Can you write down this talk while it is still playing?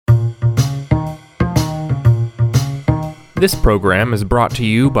This program is brought to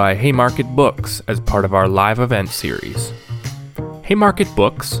you by Haymarket Books as part of our live event series. Haymarket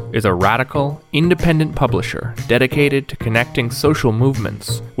Books is a radical, independent publisher dedicated to connecting social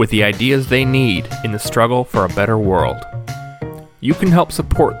movements with the ideas they need in the struggle for a better world. You can help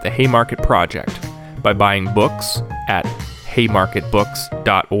support the Haymarket Project by buying books at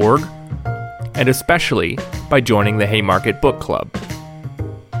haymarketbooks.org, and especially by joining the Haymarket Book Club.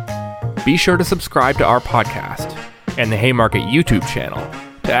 Be sure to subscribe to our podcast and the Haymarket YouTube channel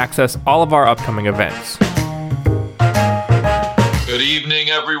to access all of our upcoming events. Good evening,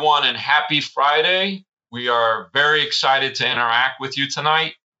 everyone, and happy Friday. We are very excited to interact with you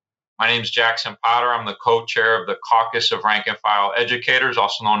tonight. My name is Jackson Potter. I'm the co-chair of the Caucus of Rank and File Educators,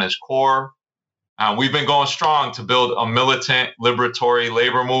 also known as CORE. We've been going strong to build a militant liberatory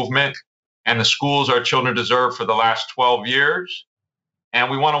labor movement and the schools our children deserve for the last 12 years.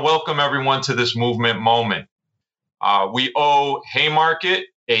 And we want to welcome everyone to this movement moment. We owe Haymarket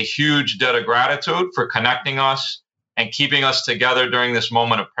a huge debt of gratitude for connecting us and keeping us together during this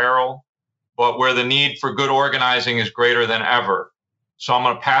moment of peril, but where the need for good organizing is greater than ever. So I'm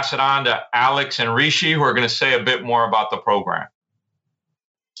going to pass it on to Alex and Rishi, who are going to say a bit more about the program.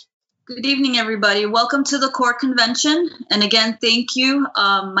 Good evening, everybody. Welcome to the CORE Convention. And again, thank you.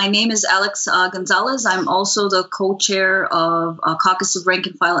 My name is Alex Gonzalez. I'm also the co-chair of Caucus of Rank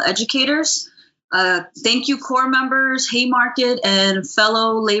and File Educators. Thank you, CORE members, Haymarket, and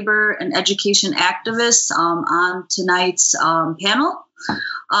fellow labor and education activists on tonight's panel.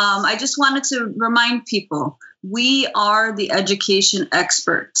 I just wanted to remind people, we are the education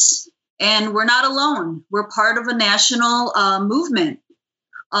experts, and we're not alone. We're part of a national movement.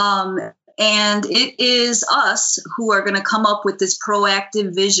 And it is us who are going to come up with this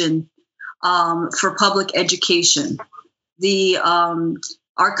proactive vision for public education.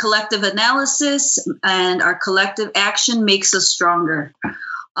 Our collective analysis and our collective action makes us stronger.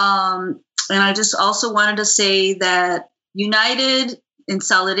 And I just also wanted to say that united in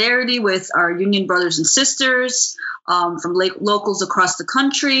solidarity with our union brothers and sisters from locals across the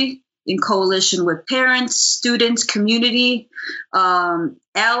country, in coalition with parents, students, community,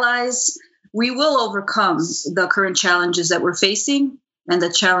 allies, we will overcome the current challenges that we're facing and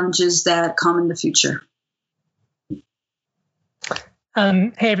the challenges that come in the future.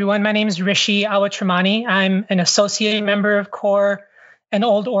 Hey everyone, my name is Rishi Awatramani. I'm an associate member of CORE, an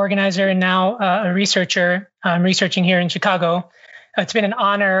old organizer, and now a researcher. I'm researching here in Chicago. It's been an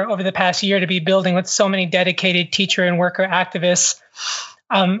honor over the past year to be building with so many dedicated teacher and worker activists.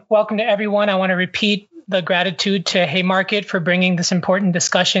 Welcome to everyone. I want to repeat the gratitude to Haymarket for bringing this important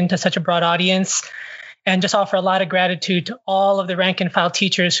discussion to such a broad audience, and just offer a lot of gratitude to all of the rank and file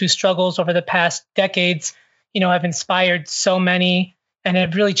teachers whose struggles over the past decades, have inspired so many and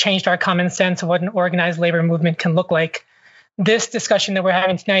have really changed our common sense of what an organized labor movement can look like. This discussion that we're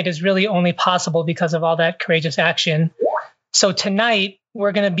having tonight is really only possible because of all that courageous action. So tonight,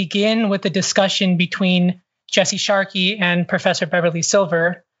 we're going to begin with the discussion between Jesse Sharkey and Professor Beverly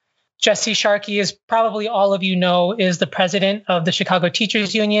Silver. Jesse Sharkey, as probably all of you know, is the president of the Chicago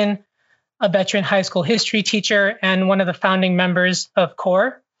Teachers Union, a veteran high school history teacher, and one of the founding members of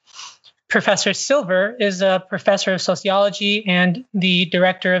CORE. Professor Silver is a professor of sociology and the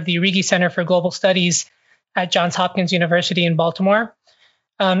director of the Arrighi Center for Global Studies at Johns Hopkins University in Baltimore.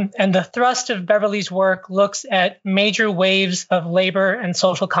 And the thrust of Beverly's work looks at major waves of labor and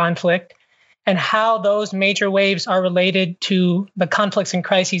social conflict and how those major waves are related to the conflicts and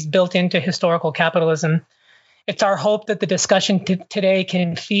crises built into historical capitalism. It's our hope that the discussion today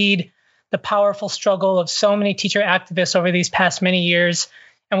can feed the powerful struggle of so many teacher activists over these past many years,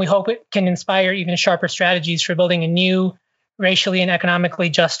 and we hope it can inspire even sharper strategies for building a new, racially and economically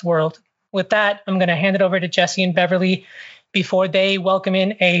just world. With that, I'm going to hand it over to Jesse and Beverly before they welcome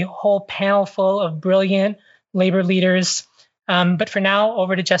in a whole panel full of brilliant labor leaders. But for now,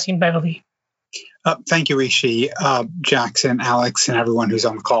 over to Jesse and Beverly. Thank you, Rishi, Jackson, Alex, and everyone who's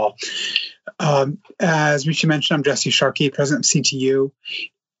on the call. As Rishi mentioned, I'm Jesse Sharkey, president of CTU.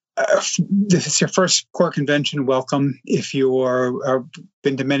 This is your first CORE convention. Welcome. If you've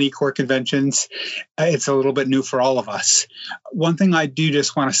been to many CORE conventions, it's a little bit new for all of us. One thing I do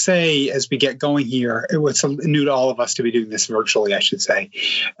just want to say as we get going here, it was new to all of us to be doing this virtually, I should say.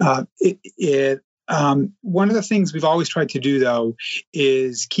 One of the things we've always tried to do, though,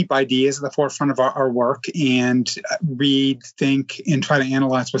 is keep ideas at the forefront of our work and read, think, and try to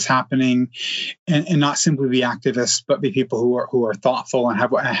analyze what's happening, and not simply be activists, but be people who are thoughtful and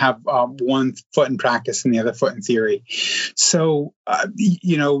have one foot in practice and the other foot in theory. So,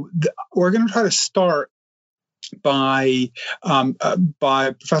 we're going to try to start by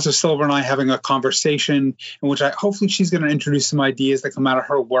Professor Silver and I having a conversation in which hopefully she's going to introduce some ideas that come out of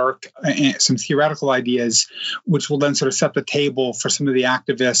her work, and some theoretical ideas, which will then sort of set the table for some of the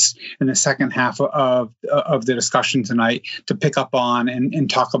activists in the second half of the discussion tonight to pick up on and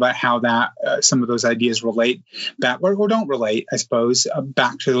talk about how that some of those ideas relate back or don't relate, I suppose,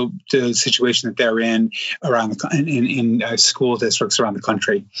 back to the situation that they're in around in school districts around the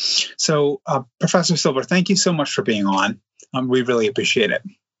country. So, Professor Silver, thank you so much for being on. We really appreciate it.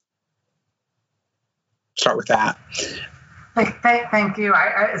 Start with that. Thank you.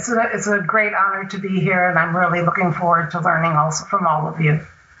 It's a great honor to be here, and I'm really looking forward to learning also from all of you.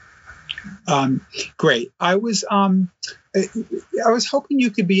 Great. I was hoping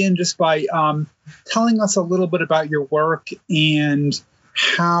you could begin just by telling us a little bit about your work and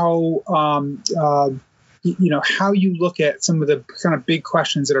how how you look at some of the kind of big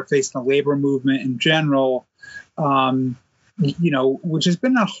questions that are facing the labor movement in general, which has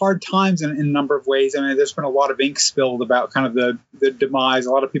been on hard times in a number of ways. I mean, there's been a lot of ink spilled about kind of the demise.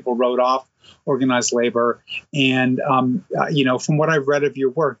 A lot of people wrote off organized labor. And, from what I've read of your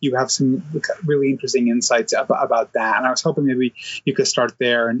work, you have some really interesting insights about that. And I was hoping maybe you could start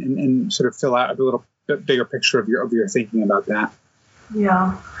there and sort of fill out a little bit bigger picture of your thinking about that.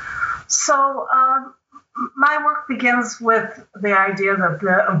 Yeah. So, my work begins with the idea that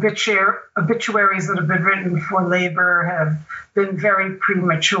the obituaries that have been written for labor have been very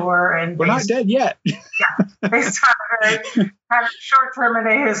premature and we're not dead yet. Yeah, based on a very kind of short-term and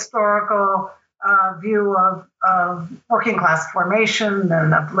ahistorical view of working class formation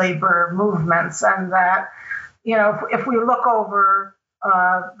and of labor movements, and that if we look over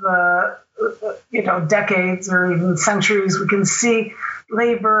the decades or even centuries, we can see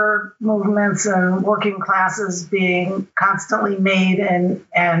labor movements and working classes being constantly made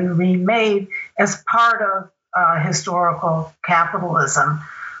and remade as part of historical capitalism.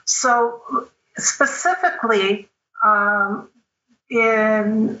 So specifically, one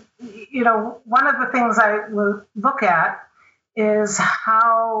of the things I will look at is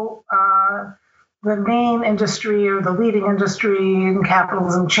how the main industry or the leading industry in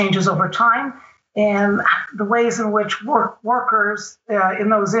capitalism changes over time, and the ways in which workers in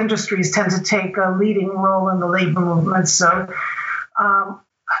those industries tend to take a leading role in the labor movement. So,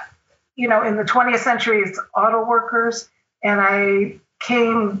 in the 20th century, it's auto workers, and I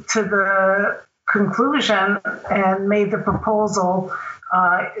came to the conclusion and made the proposal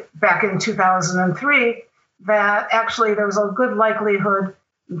back in 2003 that actually there was a good likelihood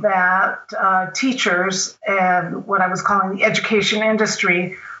that teachers and what I was calling the education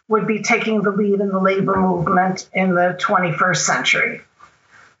industry would be taking the lead in the labor movement in the 21st century.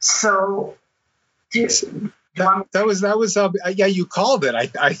 So, that was you called it.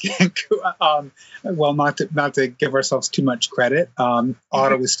 I think. Well, not to give ourselves too much credit.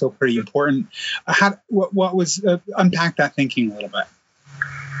 Auto is still pretty important. What was unpack that thinking a little bit?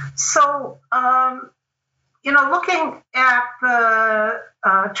 So, looking at the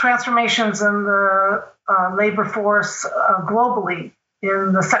transformations in the labor force globally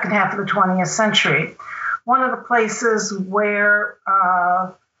in the second half of the 20th century, one of the places where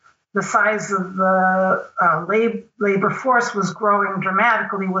the size of the labor force was growing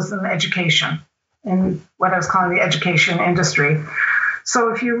dramatically was in education, in what I was calling the education industry. So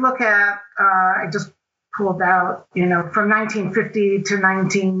if you look at, I just pulled out, from 1950 to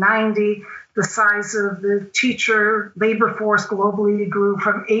 1990, the size of the teacher labor force globally grew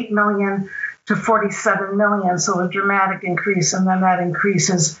from 8 million to 47 million, so a dramatic increase, and then that increase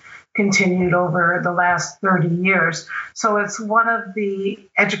has continued over the last 30 years. So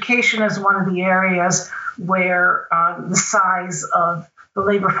education is one of the areas where the size of the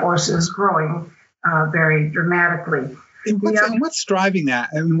labor force is growing very dramatically. And what's driving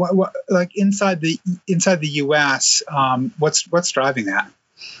that? I mean, what like inside the U.S., what's driving that?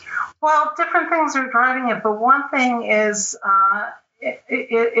 Well, different things are driving it, but one thing is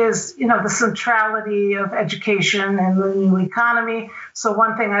the centrality of education in the new economy. So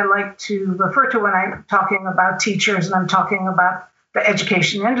one thing I like to refer to when I'm talking about teachers and I'm talking about the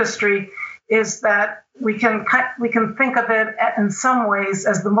education industry is that we can think of it in some ways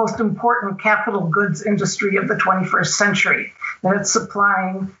as the most important capital goods industry of the 21st century. That it's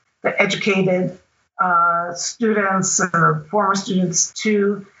supplying the educated students or former students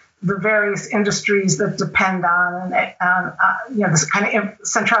to the various industries that depend on this kind of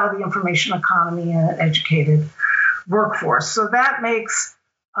centrality information economy and an educated workforce. So that makes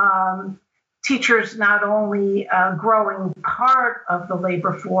teachers not only a growing part of the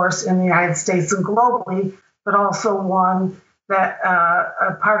labor force in the United States and globally, but also one that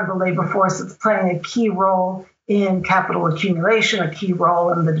a part of the labor force that's playing a key role in capital accumulation, a key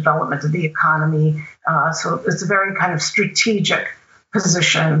role in the development of the economy. So it's a very kind of strategic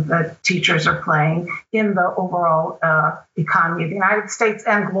position that teachers are playing in the overall economy of the United States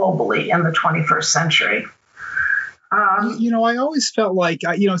and globally in the 21st century. I always felt like,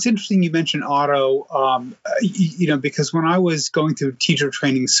 it's interesting you mentioned Otto, because when I was going through teacher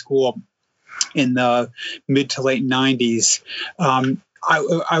training school in the mid to late 90s,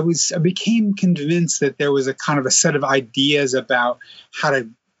 I became convinced that there was a kind of a set of ideas about how to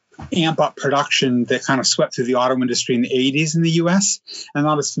amp up production that kind of swept through the auto industry in the 80s in the US. I'm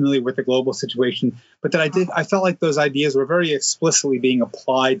not as familiar with the global situation, but that I felt like those ideas were very explicitly being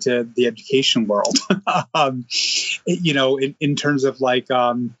applied to the education world, in terms of like,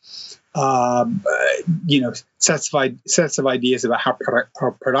 sets of ideas about how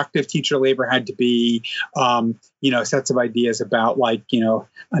productive teacher labor had to be, sets of ideas about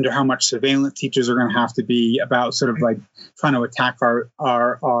under how much surveillance teachers are going to have to be, about sort of like trying to attack our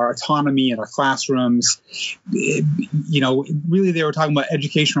autonomy in our classrooms. Really they were talking about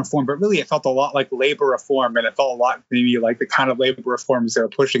education reform, but really it felt a lot like labor reform, and it felt a lot maybe like the kind of labor reforms they were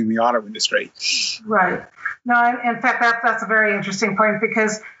pushing in the auto industry. Right. No, in fact, that's a very interesting point,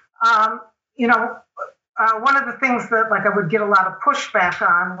 because one of the things that I would get a lot of pushback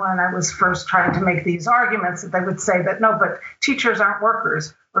on when I was first trying to make these arguments, that they would say that, no, but teachers aren't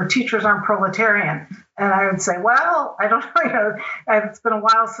workers, or teachers aren't proletarian. And I would say, well, I don't know, it's been a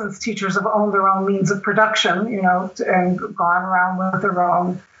while since teachers have owned their own means of production, and gone around with their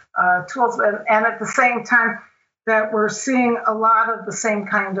own tools. And at the same time that we're seeing a lot of the same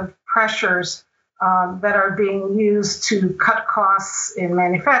kind of pressures that are being used to cut costs in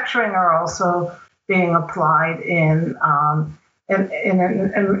manufacturing are also being applied in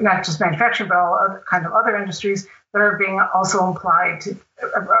not just manufacturing, but all other kind of other industries that are being also applied to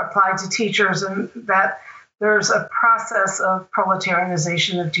teachers, and that there's a process of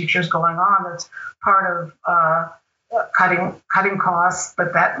proletarianization of teachers going on that's part of cutting costs,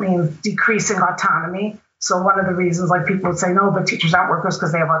 but that means decreasing autonomy. So one of the reasons, people would say, no, but teachers aren't workers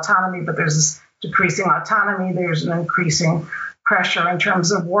because they have autonomy, but there's this decreasing autonomy, there's an increasing pressure in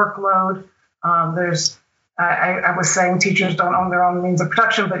terms of workload. I was saying teachers don't own their own means of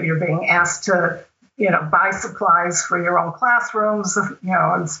production, but you're being asked to, buy supplies for your own classrooms,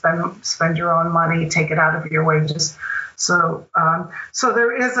 and spend your own money, take it out of your wages. So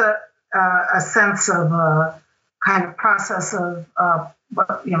there is a sense of a kind of process of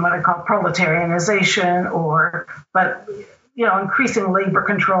what I call proletarianization, but increasing labor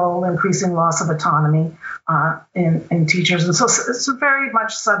control, increasing loss of autonomy in teachers. And so it's very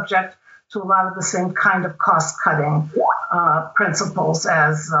much subject to a lot of the same kind of cost-cutting principles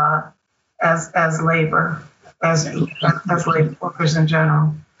as labor workers in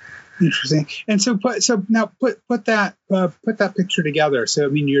general. Interesting. And so now put that picture together. So,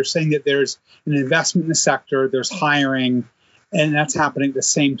 you're saying that there's an investment in the sector, there's hiring, and that's happening at the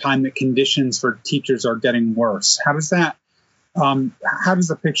same time that conditions for teachers are getting worse. How does the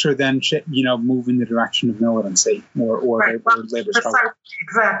picture then, move in the direction of militancy or right. labor struggle?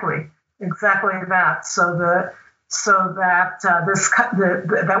 Exactly that.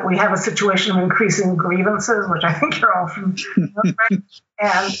 That we have a situation of increasing grievances, which I think you're all familiar with,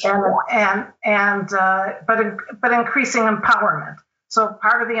 but increasing empowerment. So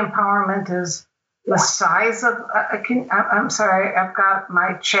part of the empowerment is the size of. I'm sorry, I've got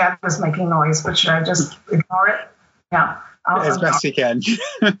my chat is making noise, but should I just ignore it? Yeah. As best you can.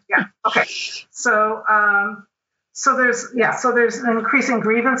 Yeah. Okay. So there's increasing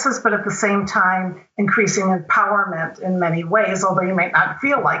grievances, but at the same time, increasing empowerment in many ways, although you may not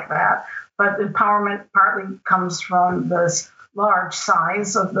feel like that. But empowerment partly comes from this large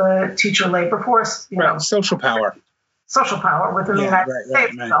size of the teacher labor force. Social power. Social power within the United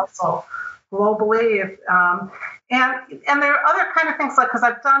States, right. Also globally. And there are other kind of things, because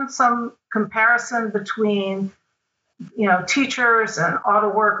I've done some comparison between teachers and auto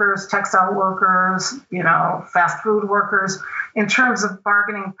workers, textile workers, fast food workers, in terms of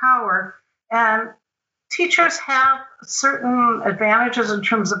bargaining power. And teachers have certain advantages in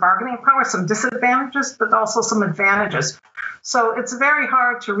terms of bargaining power, some disadvantages, but also some advantages. So it's very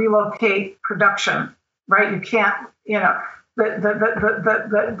hard to relocate production, right? You can't,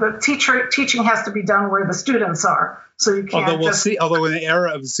 the teaching has to be done where the students are. So you can't. Although in the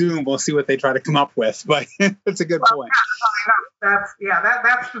era of Zoom, we'll see what they try to come up with. But that's a good point. That's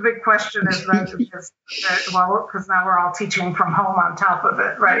the big question, is right? Because now we're all teaching from home on top of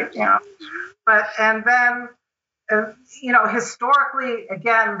it, right? But and then historically,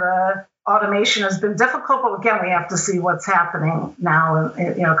 again, automation has been difficult, but again, we have to see what's happening now,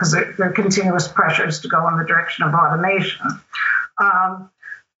 and because there are continuous pressures to go in the direction of automation.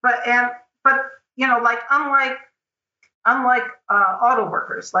 But like unlike auto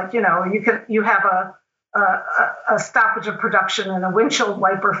workers, like you have a stoppage of production in a windshield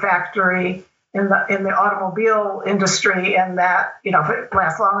wiper factory in the automobile industry, and that if it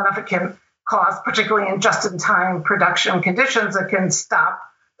lasts long enough, it can cause, particularly in just-in-time production conditions, it can stop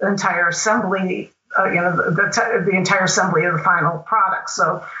the entire assembly, the entire assembly of the final product.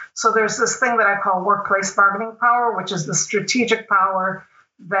 So there's this thing that I call workplace bargaining power, which is the strategic power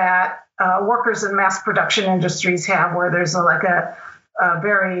that workers in mass production industries have, where there's a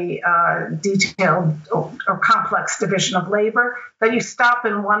very detailed or complex division of labor that you stop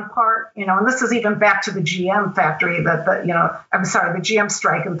in one part, and this is even back to the GM factory the GM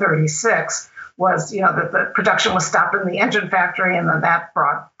strike in 36 was, that the production was stopped in the engine factory, and then that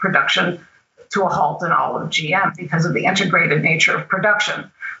brought production to a halt in all of GM because of the integrated nature of production.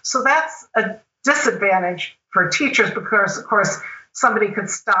 So that's a disadvantage for teachers because, of course, somebody could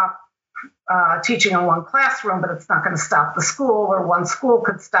stop teaching in one classroom, but it's not going to stop the school, or one school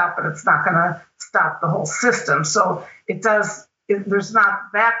could stop, but it's not going to stop the whole system. So there's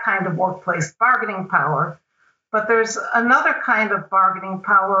not that kind of workplace bargaining power, but there's another kind of bargaining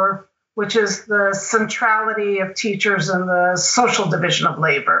power, which is the centrality of teachers in the social division of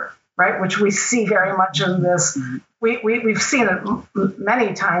labor, right? Which we see very much in this. We've seen it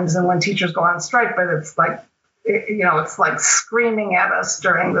many times, and when teachers go on strike, but it's like, it's like screaming at us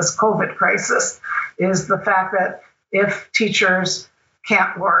during this COVID crisis, is the fact that if teachers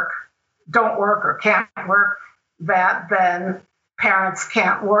don't work or can't work, that then parents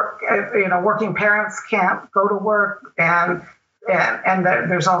can't work, working parents can't go to work, and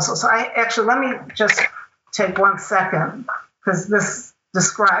there's also, so let me just take 1 second, because this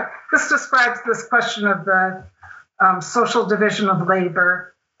describes this question of the social division of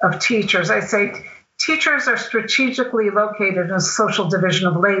labor of teachers. I say, teachers are strategically located in a social division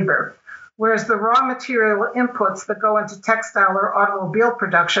of labor, whereas the raw material inputs that go into textile or automobile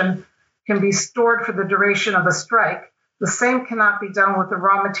production can be stored for the duration of a strike. The same cannot be done with the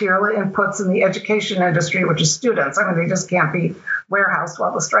raw material inputs in the education industry, which is students. They just can't be warehoused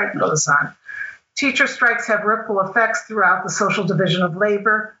while the strike goes on. Teacher strikes have ripple effects throughout the social division of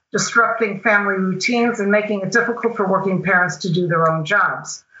labor, disrupting family routines and making it difficult for working parents to do their own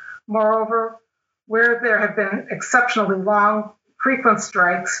jobs. Moreover, where there have been exceptionally long, frequent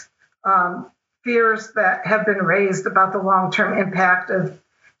strikes, fears that have been raised about the long-term impact of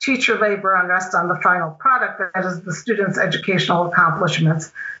teacher labor unrest on the final product, that is the students' educational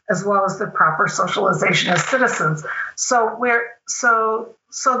accomplishments, as well as the proper socialization as citizens. So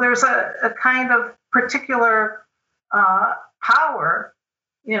there's a kind of particular power,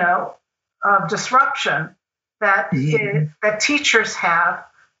 of disruption that that teachers have,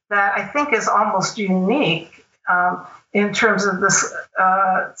 that I think is almost unique in terms of this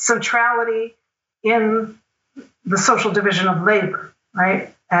centrality in the social division of labor,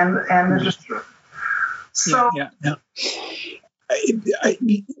 right? And so yeah.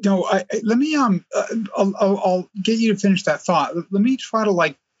 Let me I'll get you to finish that thought. Let me try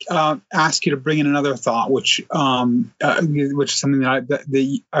to ask you to bring in another thought, which is something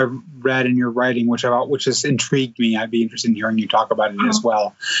that I read in your writing, which has intrigued me. I'd be interested in hearing you talk about it as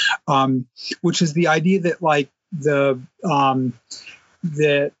well. Which is the idea that the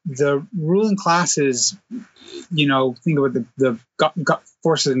ruling classes, think about the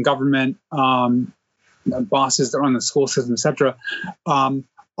forces in government, bosses that run the school system, etc.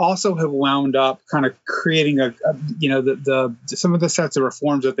 Also have wound up kind of creating some of the sets of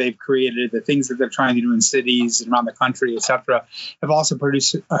reforms that they've created, the things that they're trying to do in cities and around the country, etc., have also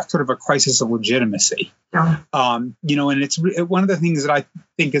produced a sort of a crisis of legitimacy. Yeah. And it's one of the things that I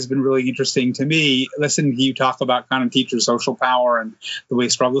think has been really interesting to me, listening to you talk about kind of teacher social power and the way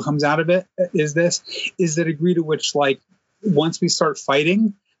struggle comes out of it, is the degree to which, once we start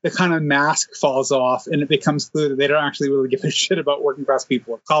fighting, the kind of mask falls off, and it becomes clear that they don't actually really give a shit about working class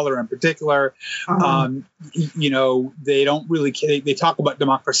people of color in particular. They don't really care. They talk about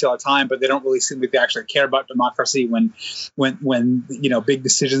democracy all the time, but they don't really seem like they actually care about democracy when big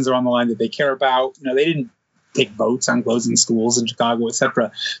decisions are on the line that they care about. They didn't take votes on closing schools in Chicago,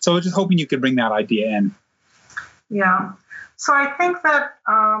 etc. So I was just hoping you could bring that idea in. Yeah. So I think that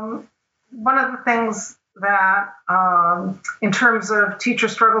one of the things that in terms of teacher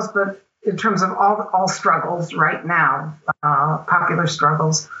struggles, but in terms of all struggles right now, popular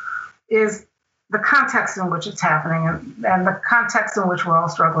struggles, is the context in which it's happening. And the context in which we're all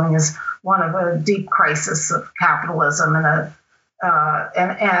struggling is one of a deep crisis of capitalism and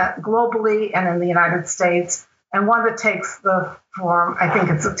and globally and in the United States, and one that takes the form, I think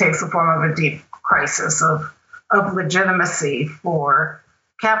it takes the form of a deep crisis of legitimacy for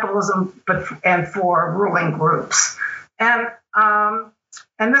capitalism, and for ruling groups. And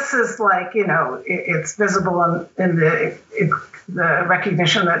this is like, it's visible in the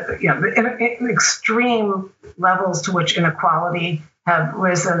recognition that, the extreme levels to which inequality have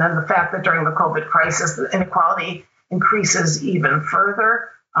risen, and the fact that during the COVID crisis, the inequality increases even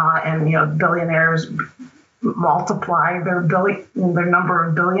further, and billionaires multiply their number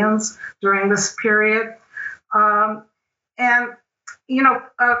of billions during this period. Karl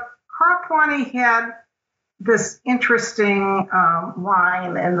Polanyi had this interesting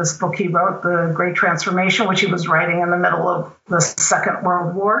line in this book he wrote, The Great Transformation, which he was writing in the middle of the Second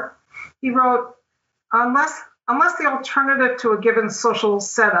World War. He wrote, unless the alternative to a given social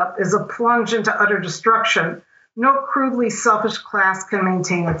setup is a plunge into utter destruction, no crudely selfish class can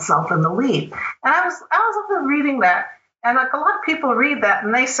maintain itself in the lead. And I was reading that, and like a lot of people read that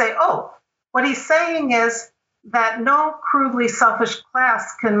and they say, oh, what he's saying is that no crudely selfish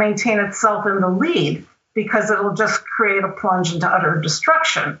class can maintain itself in the lead because it'll just create a plunge into utter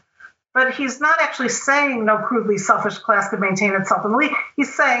destruction. But he's not actually saying no crudely selfish class can maintain itself in the lead.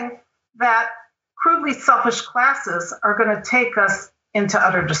 He's saying that crudely selfish classes are going to take us into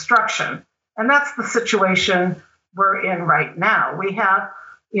utter destruction. And that's the situation we're in right now. We have,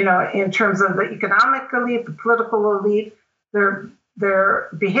 in terms of the economic elite, the political elite, their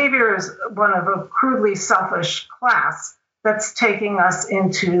behavior is one of a crudely selfish class that's taking us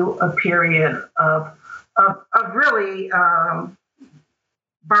into a period of really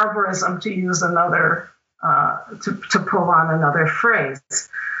barbarism, to use another, to pull on another phrase.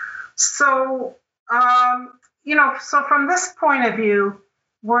 So, so from this point of view,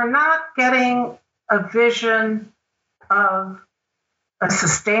 we're not getting a vision of a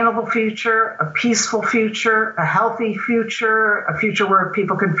sustainable future, a peaceful future, a healthy future, a future where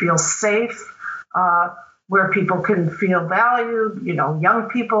people can feel safe, where people can feel valued, young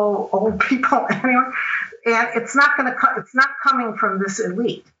people, old people, anyone. And it's not coming from this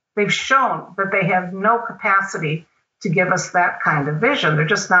elite. They've shown that they have no capacity to give us that kind of vision. They're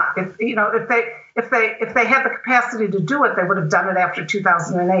just not. If they had the capacity to do it, they would have done it after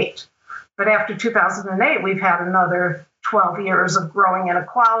 2008. But after 2008, we've had another 12 years of growing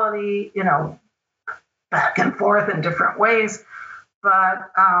inequality, back and forth in different ways.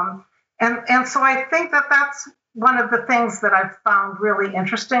 But and so I think that that's one of the things that I've found really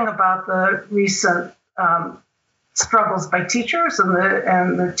interesting about the recent struggles by teachers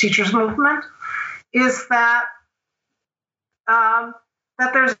and the teachers movement is that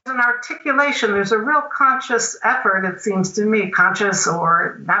that there's an articulation, there's a real conscious effort, it seems to me, conscious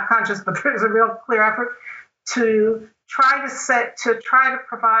or not conscious, but there's a real clear effort to try to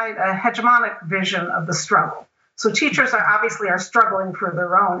provide a hegemonic vision of the struggle. So teachers are struggling for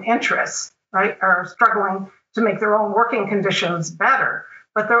their own interests, right? Are struggling to make their own working conditions better,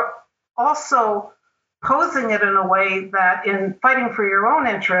 but they're also posing it in a way that in fighting for your own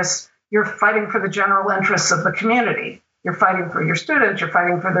interests, you're fighting for the general interests of the community. You're fighting for your students, you're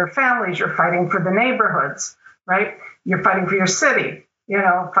fighting for their families, you're fighting for the neighborhoods, right? You're fighting for your city,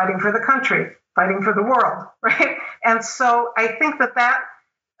 fighting for the country, fighting for the world, right? And so I think that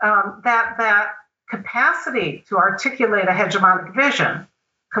capacity to articulate a hegemonic vision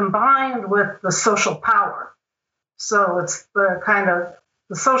combined with the social power. So it's the kind of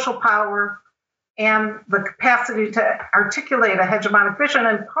the social power and the capacity to articulate a hegemonic vision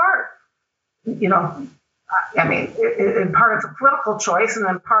in part, in part it's a political choice, and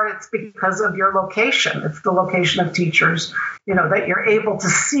in part it's because of your location. It's the location of teachers, that you're able to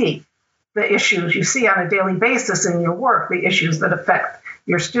see the issues you see on a daily basis in your work, the issues that affect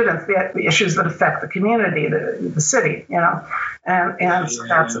your students, the issues that affect the community, the city, and so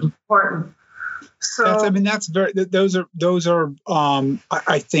that's important. So those are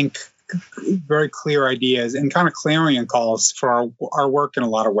I think very clear ideas and kind of clarion calls for our work in a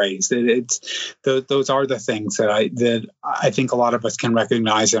lot of ways. Those are the things that I think a lot of us can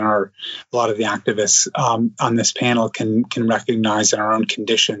recognize in a lot of the activists on this panel can recognize in our own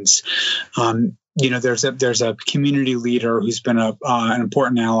conditions. There's a community leader who's been an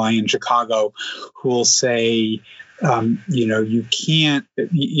important ally in Chicago who will say, you can't,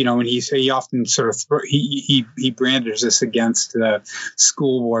 and he often sort of, he brandishes this against the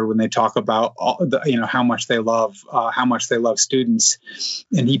school board when they talk about how much they love students.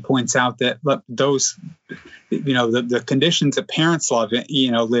 And he points out that those, the conditions that parents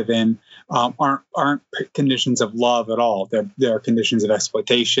live in aren't conditions of love at all. They're conditions of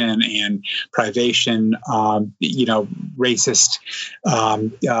exploitation and privation. Racist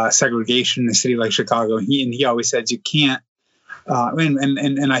segregation in a city like Chicago. He always says you can't.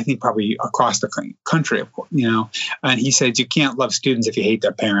 And I think probably across the country, of course, and he says you can't love students if you hate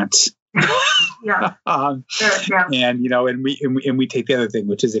their parents. Yeah. And we take the other thing,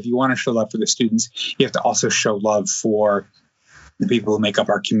 which is if you want to show love for the students, you have to also show love for the people who make up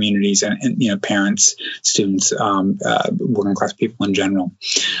our communities and parents, students, working class people in general.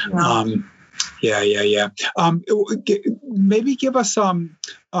 Yeah. Maybe give us a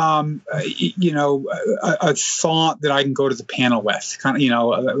thought that I can go to the panel with.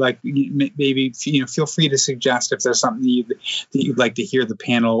 Maybe feel free to suggest if there's something that you'd like to hear the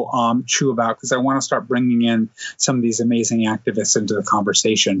panel chew about, because I want to start bringing in some of these amazing activists into the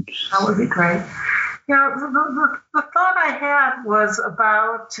conversation. That would be great. The thought I had was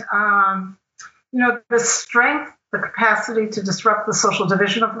about the strength, the capacity to disrupt the social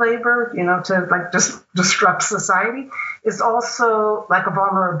division of labor, to just disrupt society, is also like a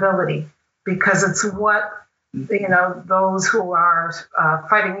vulnerability, because it's what, those who are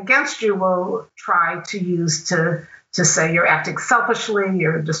fighting against you will try to use to say you're acting selfishly,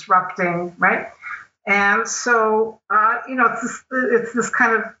 you're disrupting, right? And so, it's this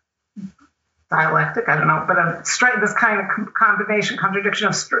kind of dialectic, I don't know, but this kind of contradiction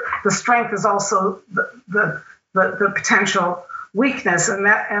of the strength is also the potential weakness, and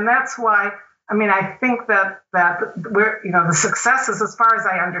that's why I think that we're the successes, as far as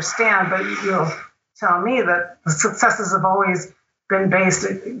I understand, but you'll tell me that the successes have always been based,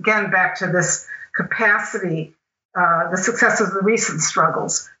 again, back to this capacity. The success of the recent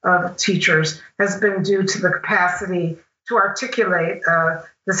struggles of teachers has been due to the capacity to articulate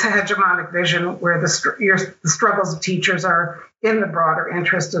this hegemonic vision where the struggles of teachers are in the broader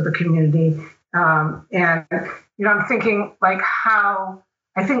interest of the community. And I'm thinking how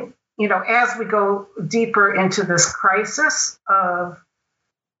I think, as we go deeper into this crisis of,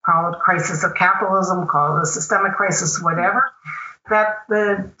 call it crisis of capitalism, call it a systemic crisis, whatever, that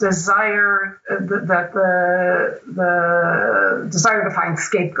the desire to find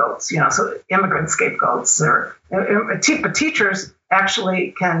scapegoats, so immigrant scapegoats, but teachers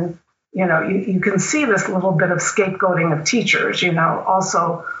actually can, you can see this little bit of scapegoating of teachers,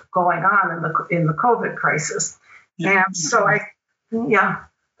 also going on in the COVID crisis. Yeah. And so I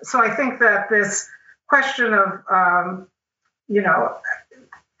think that this question of,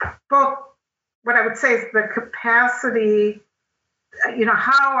 both what I would say is the capacity,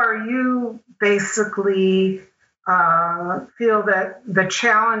 how are you basically feel that the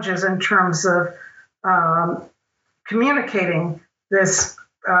challenges in terms of communicating this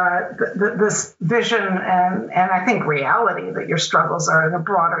this vision and I think reality that your struggles are in the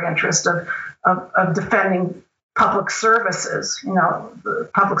broader interest of defending public services, the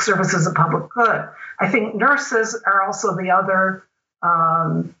public services of public good. I think nurses are also the other,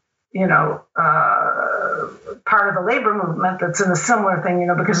 part of the labor movement that's in a similar thing,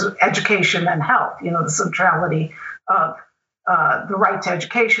 because of education and health, the centrality of the right to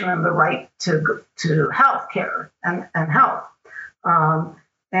education and the right to health care and health.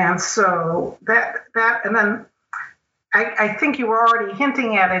 And so that, and then I think you were already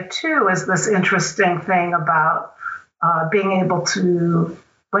hinting at it too, is this interesting thing about being able to,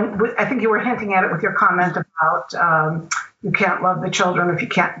 I think you were hinting at it with your comment about you can't love the children if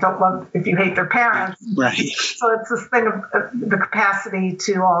you hate their parents. Right. So it's this thing of the capacity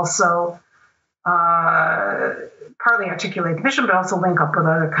to also partly articulate the vision, but also link up with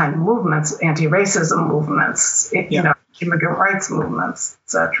other kind of movements, anti-racism movements, immigrant rights movements,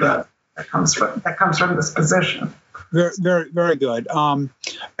 etc. Yeah. That comes from this position. Very, very, very good. I'd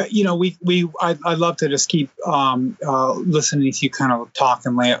love to just keep listening to you kind of talk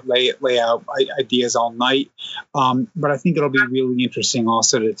and lay out ideas all night. But I think it'll be really interesting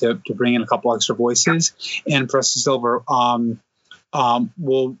also to bring in a couple extra voices. And Professor Silver,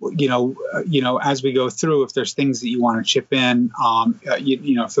 we'll, as we go through, if there's things that you want to chip in,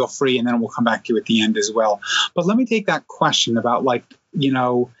 feel free, and then we'll come back to you at the end as well. But let me take that question about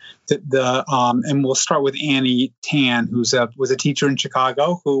and we'll start with Annie Tan, was a teacher in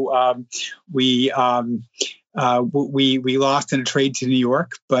Chicago who we lost in a trade to New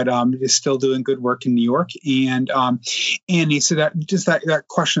York, but is still doing good work in New York. And Annie, so that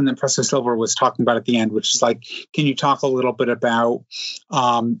question that Professor Silver was talking about at the end, which is can you talk a little bit about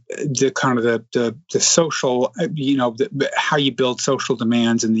the kind of the social, how you build social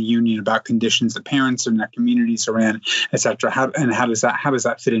demands in the union about conditions that parents and their communities are in, et cetera. How does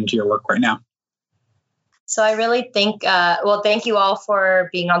that fit into your work right now? So I really think, thank you all for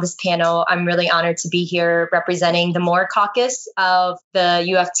being on this panel. I'm really honored to be here representing the MORE caucus of the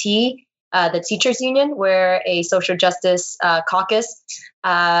UFT, the Teachers Union. We're a social justice caucus.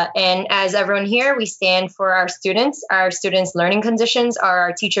 And as everyone here, we stand for our students' learning conditions are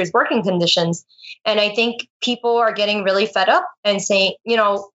our teachers' working conditions. And I think people are getting really fed up and saying,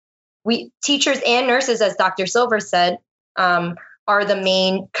 we teachers and nurses, as Dr. Silver said, are the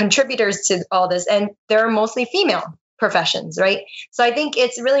main contributors to all this, and they're mostly female professions, right? So I think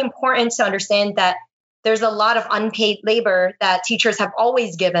it's really important to understand that there's a lot of unpaid labor that teachers have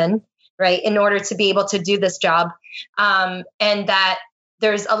always given, right, in order to be able to do this job, and that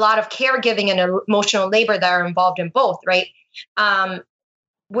there's a lot of caregiving and emotional labor that are involved in both, right?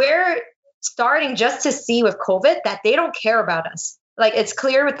 We're starting just to see with COVID that they don't care about us. Like, it's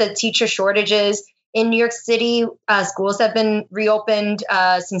clear with the teacher shortages. In New York City, schools have been reopened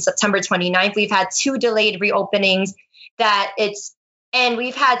since September 29th. We've had 2 delayed reopenings and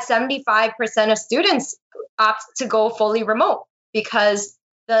we've had 75% of students opt to go fully remote because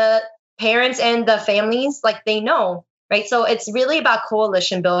the parents and the families, they know, right? So it's really about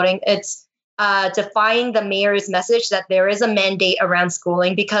coalition building. It's defying the mayor's message that there is a mandate around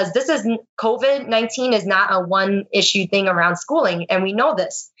schooling, because COVID-19 is not a one issue thing around schooling. And we know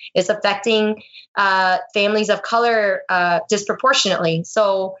this. It's affecting families of color disproportionately.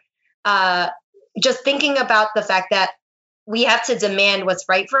 So just thinking about the fact that we have to demand what's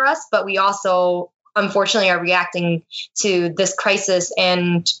right for us, but we also, unfortunately, are reacting to this crisis,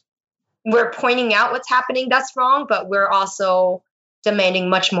 and we're pointing out what's happening that's wrong, but we're also demanding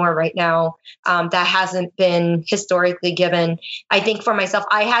much more right now that hasn't been historically given. I think for myself,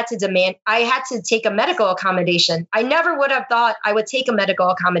 I had to take a medical accommodation. I never would have thought I would take a medical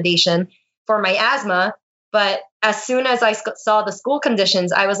accommodation for my asthma, but as soon as I saw the school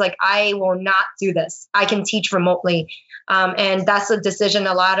conditions, I was like, I will not do this. I can teach remotely. And that's a decision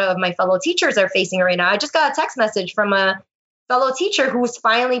a lot of my fellow teachers are facing right now. I just got a text message from a fellow teacher who's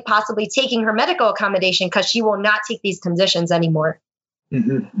finally possibly taking her medical accommodation because she will not take these conditions anymore.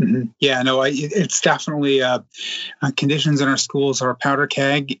 Mm-hmm, mm-hmm. Yeah, no, it's definitely conditions in our schools are a powder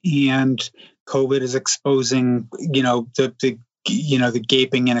keg, and COVID is exposing, the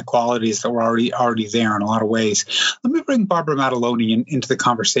gaping inequalities that were already there in a lot of ways. Let me bring Barbara Mataloni into the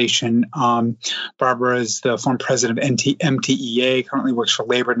conversation. Barbara is the former president of MTEA, currently works for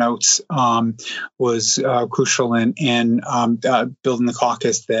Labor Notes, was crucial in building the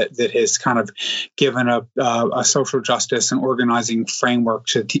caucus that has kind of given a social justice and organizing framework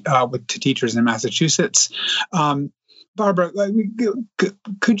to teachers in Massachusetts. Barbara,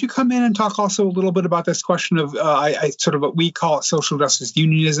 could you come in and talk also a little bit about this question of sort of what we call it social justice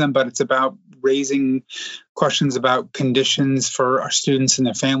unionism, but it's about raising questions about conditions for our students and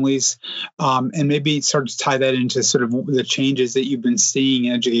their families, and maybe sort of tie that into sort of the changes that you've been seeing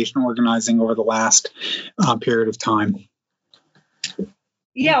in educational organizing over the last period of time.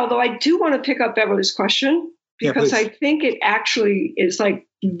 Yeah, although I do want to pick up Beverly's question, because I think it actually is like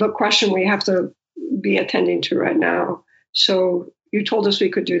the question we have to be attending to right now. So you told us we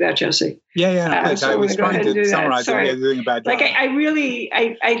could do that, Jesse. Yeah. So I was trying to summarize it. You're doing a bad job.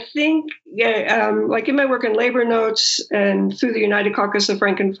 I think, like in my work in Labor Notes and through the United Caucus of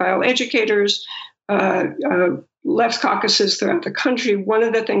Rank and File Educators, left caucuses throughout the country, one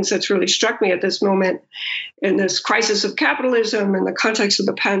of the things that's really struck me at this moment in this crisis of capitalism in the context of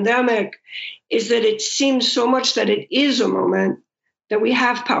the pandemic is that it seems so much that it is a moment that we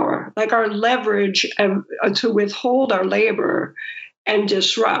have power, like our leverage to withhold our labor and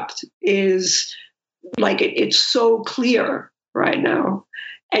disrupt is like it's so clear right now.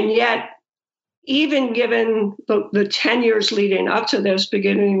 And yet, even given the 10 years leading up to this,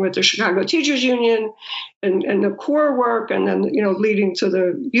 beginning with the Chicago Teachers Union and the core work, and then leading to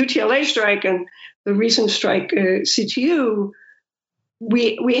the UTLA strike and the recent strike CTU,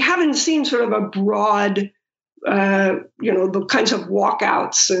 we haven't seen sort of a broad the kinds of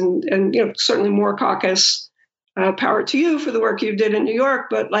walkouts and certainly MORE caucus, power to you for the work you did in New York.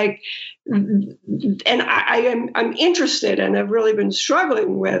 But I'm interested and have really been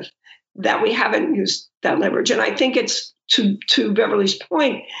struggling with that we haven't used that leverage. And I think it's to Beverly's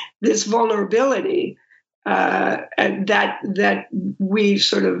point, this vulnerability and that we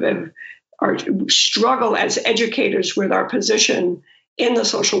sort of struggle as educators with our position in the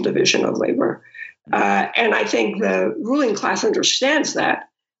social division of labor. And I think the ruling class understands that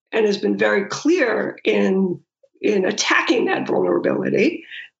and has been very clear in attacking that vulnerability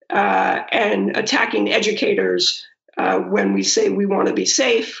and attacking educators when we say we want to be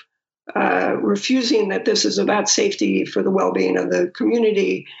safe, refusing that this is about safety for the well-being of the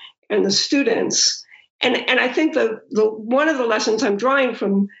community and the students. And I think the one of the lessons I'm drawing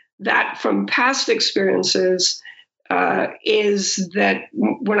from past experiences is that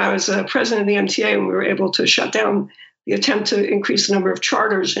when I was president of the MTA and we were able to shut down the attempt to increase the number of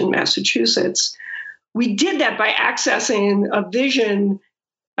charters in Massachusetts, we did that by accessing a vision,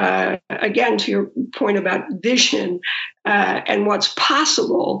 again, to your point about vision and what's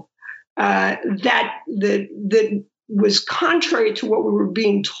possible, that was contrary to what we were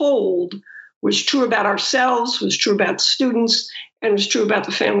being told was true about ourselves, was true about the students, and was true about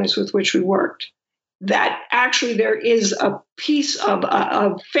the families with which we worked. That actually there is a piece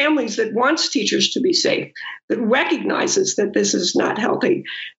of families that wants teachers to be safe, that recognizes that this is not healthy,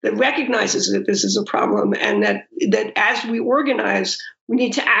 that recognizes that this is a problem, and that as we organize, we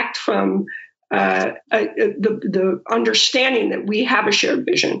need to act from the understanding that we have a shared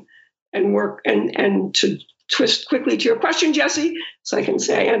vision and work. And to twist quickly to your question, Jesse, so I can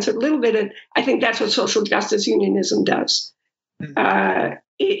say I answered a little bit, and I think that's what social justice unionism does. And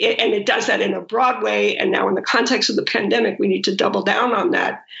it does that in a broad way. And now in the context of the pandemic, we need to double down on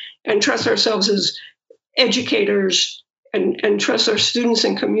that and trust ourselves as educators and trust our students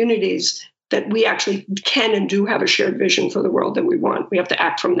and communities that we actually can and do have a shared vision for the world that we want. We have to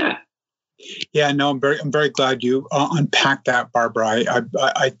act from that. Yeah, no, I'm very glad you unpacked that, Barbara.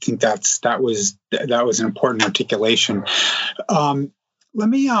 I think that was an important articulation. Let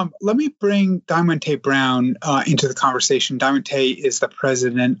me bring Diamante Brown into the conversation. Diamante is the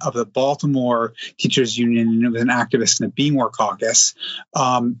president of the Baltimore Teachers Union and was an activist in the Be More Caucus.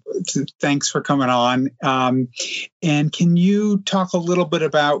 Thanks for coming on. And can you talk a little bit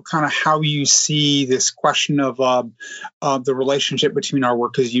about kind of how you see this question of the relationship between our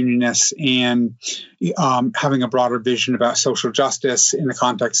work as unionists and having a broader vision about social justice in the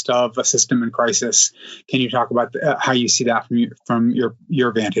context of a system in crisis? Can you talk about how you see that from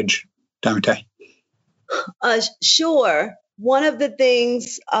your vantage, Diamante? Sure. One of the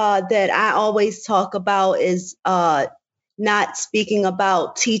things that I always talk about is not speaking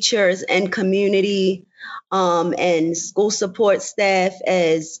about teachers and community and school support staff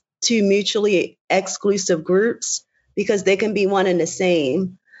as two mutually exclusive groups, because they can be one and the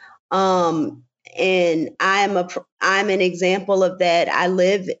same. And I'm an example of that. I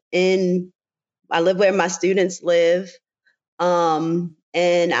live where my students live. And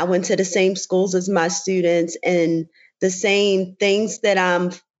I went to the same schools as my students, and the same things that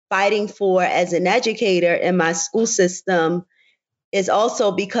I'm fighting for as an educator in my school system is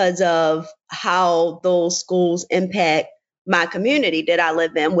also because of how those schools impact my community that I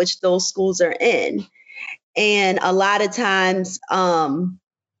live in, which those schools are in. And a lot of times,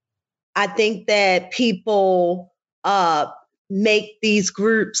 I think that people make these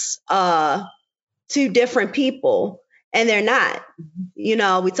groups two different people, and they're not. You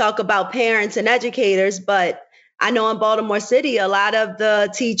know, we talk about parents and educators, but I know in Baltimore City, a lot of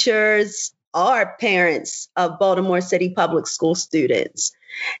the teachers are parents of Baltimore City public school students.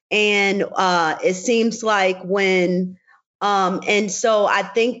 And it seems like and so I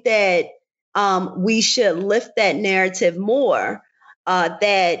think that we should lift that narrative more,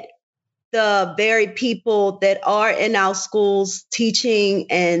 that the very people that are in our schools teaching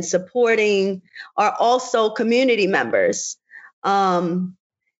and supporting are also community members. And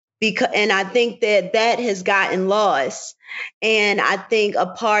I think that has gotten lost. And I think a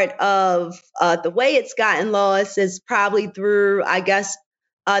part of the way it's gotten lost is probably through, I guess,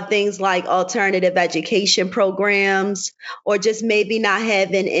 things like alternative education programs, or just maybe not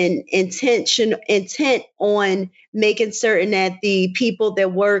having an intent on making certain that the people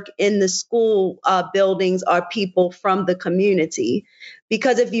that work in the school buildings are people from the community.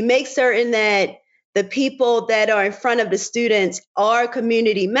 Because if you make certain that the people that are in front of the students are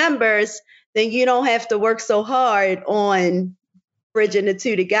community members, then you don't have to work so hard on bridging the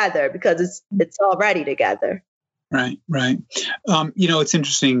two together, because it's already together. Right. It's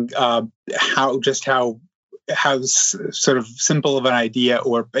interesting how sort of simple of an idea,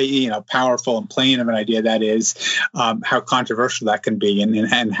 or powerful and plain of an idea that is, how controversial that can be,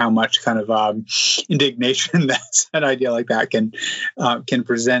 and how much kind of indignation that an idea like that can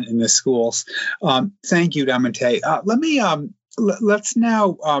present in the schools. Thank you, Diamante. Let's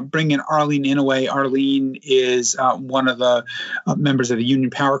now bring in Arlene Inouye. Arlene is one of the members of the Union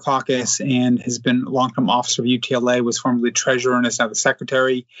Power Caucus and has been a long-term officer of UTLA, was formerly treasurer and is now the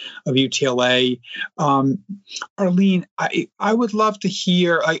secretary of UTLA. Arlene, I would love to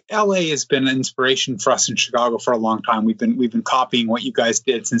hear. LA has been an inspiration for us in Chicago for a long time. We've been copying what you guys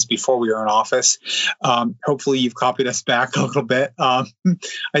did since before we were in office. Hopefully, you've copied us back a little bit.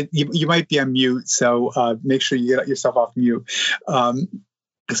 You might be on mute, so make sure you get yourself off mute.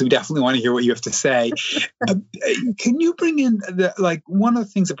 because we definitely want to hear what you have to say. Can you bring in one of the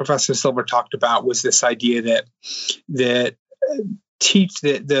things that Professor Silver talked about was this idea that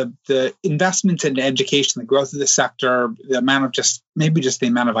the investments in education, the growth of the sector, the amount of the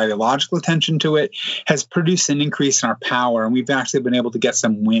amount of ideological attention to it has produced an increase in our power, and we've actually been able to get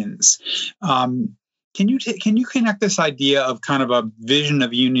some wins. Can you connect this idea of kind of a vision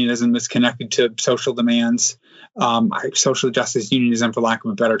of unionism that's connected to social demands, social justice unionism, for lack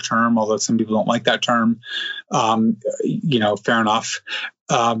of a better term, although some people don't like that term, fair enough.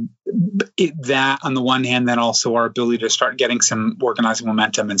 That on the one hand, then also our ability to start getting some organizing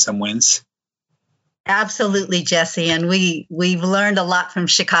momentum and some wins. Absolutely, Jesse. And we've learned a lot from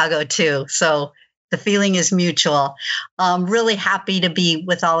Chicago too. So the feeling is mutual. Really happy to be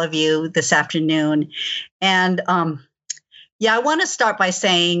with all of you this afternoon. And I want to start by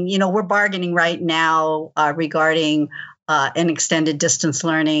saying, we're bargaining right now regarding an extended distance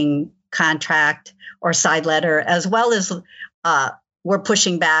learning contract or side letter, as well as we're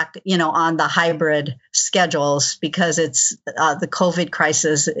pushing back, on the hybrid schedules because it's the COVID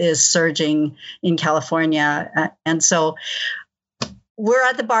crisis is surging in California. And so we're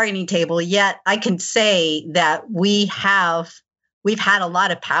at the bargaining table, yet I can say that we've had a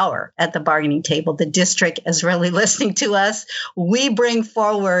lot of power at the bargaining table. The district is really listening to us. We bring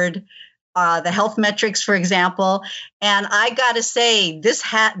forward the health metrics, for example. And I got to say, this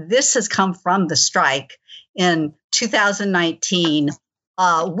has come from the strike in 2019.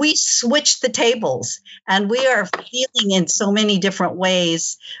 We switched the tables, and we are feeling in so many different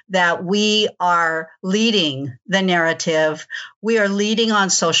ways that we are leading the narrative. We are leading on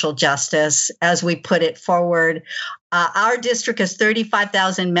social justice as we put it forward. Our district has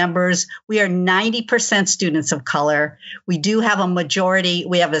 35,000 members. We are 90% students of color. We do have a majority.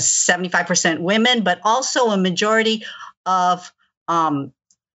 We have a 75% women, but also a majority of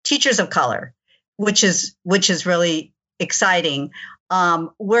teachers of color, which is really exciting.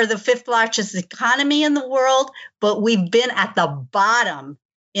 We're the 5th largest economy in the world, but we've been at the bottom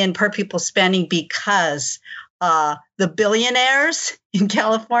in per pupil spending because the billionaires in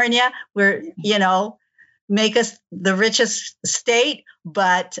California make us the richest state,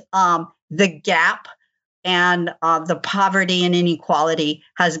 but the gap and the poverty and inequality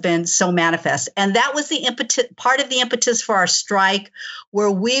has been so manifest. And that was the part of the impetus for our strike, where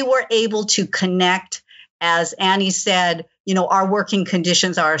we were able to connect, as Annie said, our working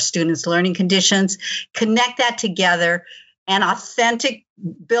conditions are our students' learning conditions, connect that together and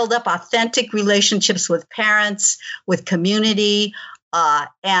build up authentic relationships with parents, with community,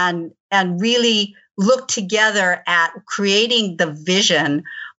 and really look together at creating the vision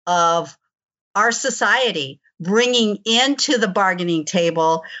of our society, bringing into the bargaining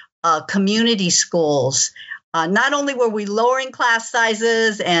table community schools. Not only were we lowering class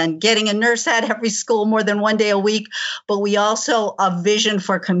sizes and getting a nurse at every school more than one day a week, but we also a vision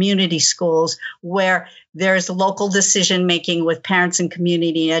for community schools where there's local decision making with parents and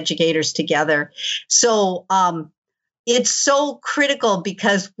community educators together. So it's so critical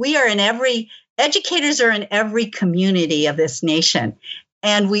because educators are in every community of this nation.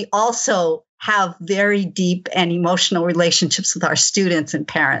 And we also have very deep and emotional relationships with our students and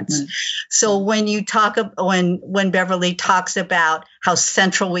parents. Mm. So when Beverly talks about how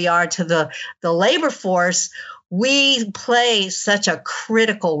central we are to the labor force, we play such a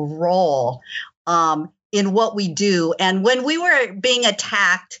critical role in what we do. And when we were being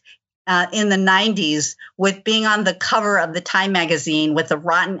attacked in the 90s with being on the cover of the Time magazine with the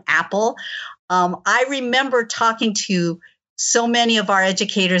rotten apple, I remember talking to so many of our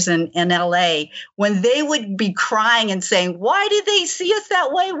educators in LA when they would be crying and saying, why did they see us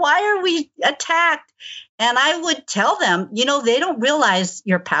that way? Why are we attacked? And I would tell them, they don't realize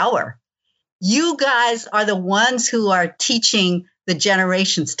your power. You guys are the ones who are teaching the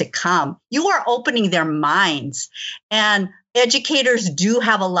generations to come. You are opening their minds. And educators do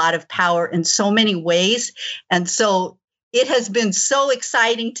have a lot of power in so many ways. And so it has been so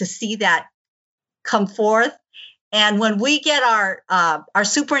exciting to see that come forth. And when we get our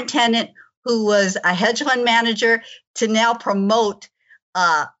superintendent, who was a hedge fund manager, to now promote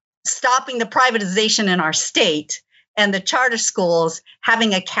stopping the privatization in our state and the charter schools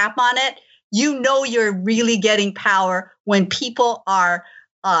having a cap on it, you're really getting power when people are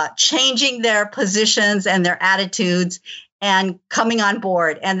changing their positions and their attitudes and coming on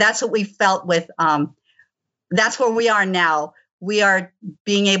board. And that's what we felt with, that's where we are now. We are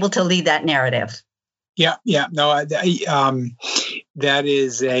being able to lead that narrative. Yeah. No, that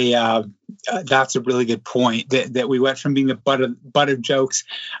is that's a really good point. That we went from being the butt of jokes.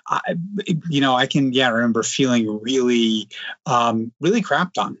 I can remember feeling really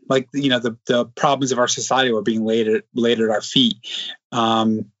crapped on. Like the problems of our society were being laid at our feet.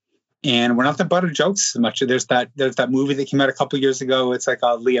 And we're not the butt of jokes so much. There's that movie that came out a couple of years ago. It's like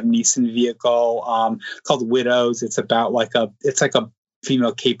a Liam Neeson vehicle called Widows. It's about like a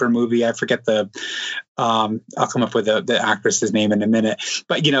female caper movie. I forget I'll come up with the actress's name in a minute.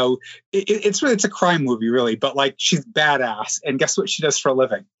 But it's a crime movie really. But like she's badass, and guess what she does for a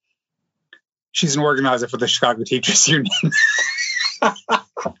living? She's an organizer for the Chicago Teachers Union.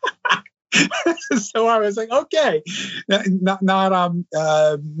 So I was like, okay,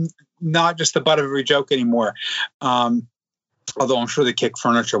 not just the butt of every joke anymore. Although I'm sure they kick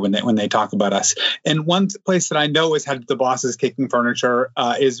furniture when they talk about us. And one place that I know has had the bosses kicking furniture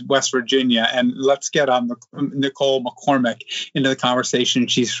is West Virginia. And let's get Nicole McCormick into the conversation.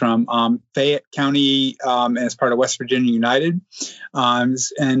 She's from Fayette County and is part of West Virginia United,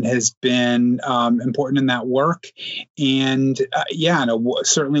 and has been important in that work. And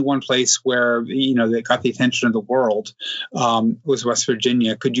certainly one place where they got the attention of the world was West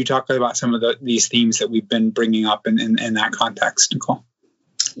Virginia. Could you talk about some of these themes that we've been bringing up in that context? Nicole?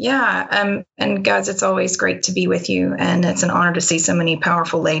 Yeah. And guys, it's always great to be with you. And it's an honor to see so many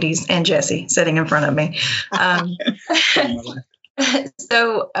powerful ladies and Jesse sitting in front of me.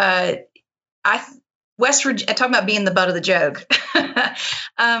 West Virginia, talking about being the butt of the joke.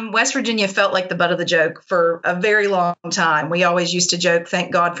 West Virginia felt like the butt of the joke for a very long time. We always used to joke,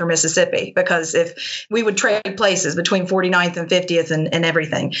 thank God for Mississippi, because if we would trade places between 49th and 50th and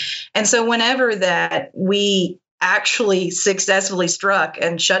everything. And so whenever that we actually successfully struck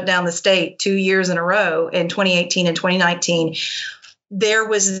and shut down the state 2 years in a row in 2018 and 2019, there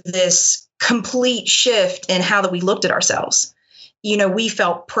was this complete shift in how that we looked at ourselves. We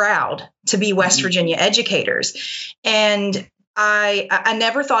felt proud to be West Virginia educators. And I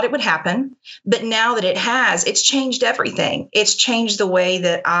never thought it would happen, but now that it has, it's changed everything. It's changed the way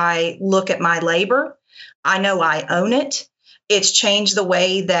that I look at my labor. I know I own it. It's changed the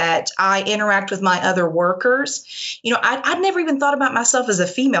way that I interact with my other workers. I'd never even thought about myself as a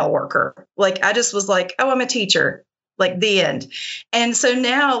female worker. Like, I just was like, oh, I'm a teacher, like the end. And so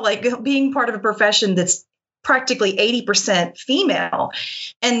now, like, being part of a profession that's practically 80% female,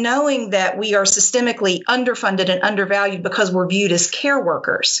 and knowing that we are systemically underfunded and undervalued because we're viewed as care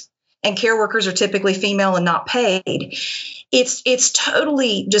workers, and care workers are typically female and not paid. It's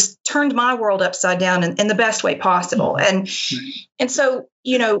totally just turned my world upside down in the best way possible. And so,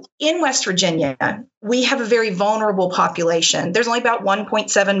 in West Virginia, we have a very vulnerable population. There's only about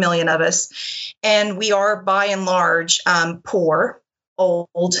 1.7 million of us, and we are by and large poor,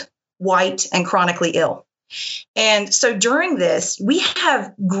 old, white, and chronically ill. And so during this, we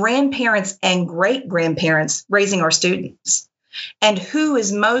have grandparents and great-grandparents raising our students. And who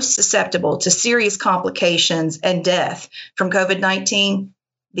is most susceptible to serious complications and death from COVID-19?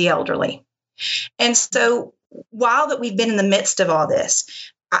 The elderly. And so while that we've been in the midst of all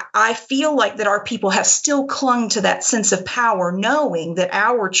this, I feel like that our people have still clung to that sense of power, knowing that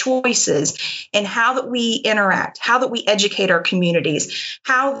our choices and how that we interact, how that we educate our communities,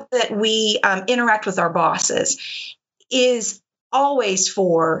 how that we interact with our bosses is always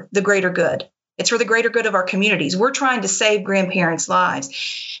for the greater good. It's for the greater good of our communities. We're trying to save grandparents'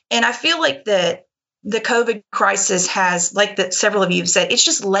 lives. And I feel like that the COVID crisis has, like that several of you have said, it's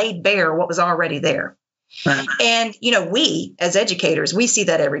just laid bare what was already there. Right. And, we as educators, we see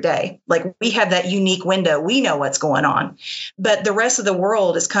that every day. Like, we have that unique window. We know what's going on. But the rest of the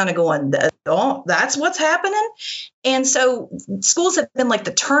world is kind of going, oh, that's what's happening. And so schools have been like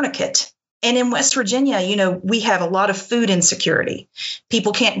the tourniquet. And in West Virginia, we have a lot of food insecurity.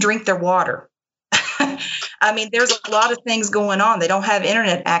 People can't drink their water. I mean, there's a lot of things going on. They don't have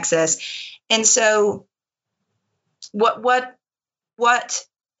internet access. And so what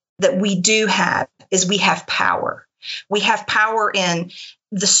that we do have is we have power. We have power in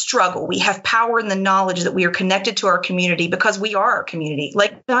the struggle. We have power in the knowledge that we are connected to our community because we are our community.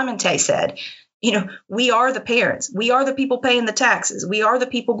 Like Diamante said, we are the parents. We are the people paying the taxes. We are the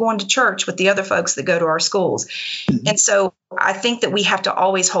people going to church with the other folks that go to our schools. Mm-hmm. And so I think that we have to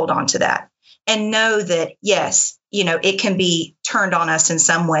always hold on to that and know that, yes, it can be turned on us in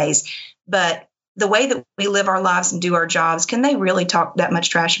some ways, but the way that we live our lives and do our jobs, can they really talk that much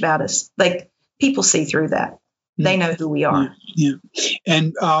trash about us? Like, people see through that. They know who we are. Yeah.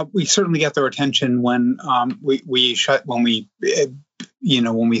 And we certainly get their attention when we strike, when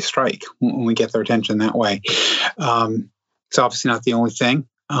we get their attention that way. It's obviously not the only thing.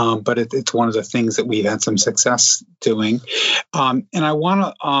 but it's one of the things that we've had some success doing. And I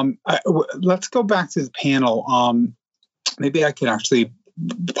want to let's go back to the panel. Maybe I could actually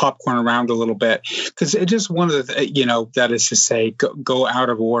popcorn around a little bit, because it's just one of the, that is to say, go out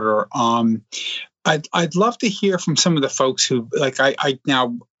of order. I'd love to hear from some of the folks who, like, I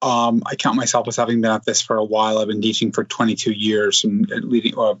now I count myself as having been at this for a while. I've been teaching for 22 years and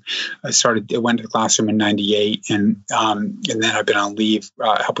leading. I went to the classroom in '98, and then I've been on leave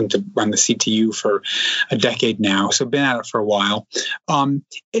helping to run the CTU for a decade now. So I've been at it for a while, and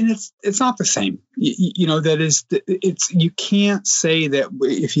it's not the same. You can't say that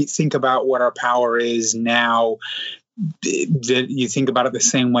if you think about what our power is now, that you think about it the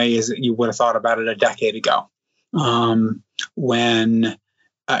same way as you would have thought about it a decade ago, when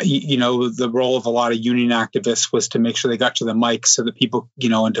the role of a lot of union activists was to make sure they got to the mic so that people,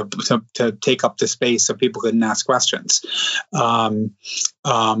 and to take up the space so people couldn't ask questions, in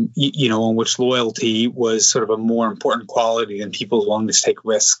which loyalty was sort of a more important quality than people's willingness to take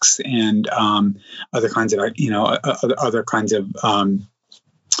risks and other kinds of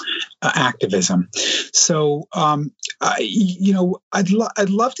activism. So, I'd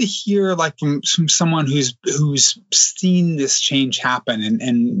love to hear, like, from somone who's seen this change happen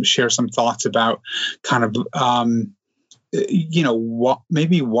and share some thoughts about kind of, what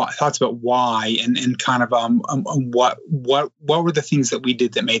thoughts about why and kind of what were the things that we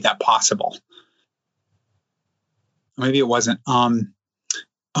did that made that possible. Maybe it wasn't.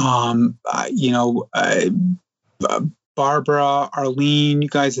 Barbara, Arlene, you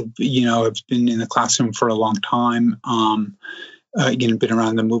guys have been in the classroom for a long time. Been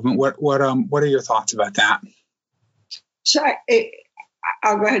around the movement. What are your thoughts about that? So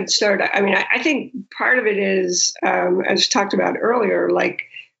I'll go ahead and start. I mean, I think part of it is, as talked about earlier, like,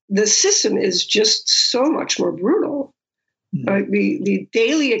 the system is just so much more brutal. The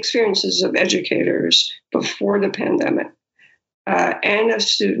daily experiences of educators before the pandemic. And of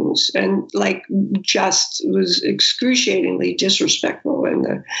students, and just was excruciatingly disrespectful,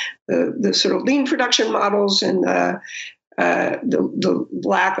 and the sort of lean production models and the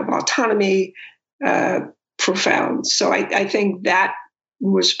lack of autonomy, profound. So I think that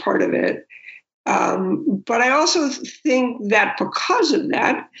was part of it. But I also think that because of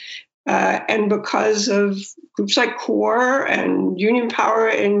that, and because of groups like CORE and Union Power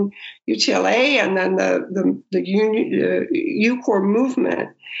in UTLA, and then the UCORE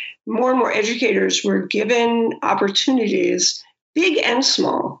movement, more and more educators were given opportunities, big and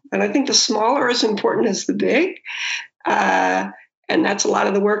small. And I think the small are as important as the big. And that's a lot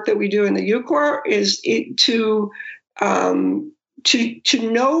of the work that we do in the UCORE, is to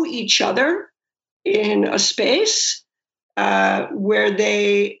know each other in a space where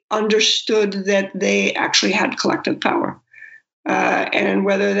they understood that they actually had collective power. And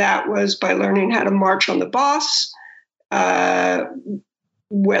whether that was by learning how to march on the boss,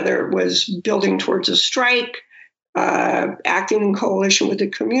 whether it was building towards a strike, acting in coalition with the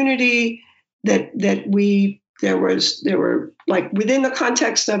community, there were like, within the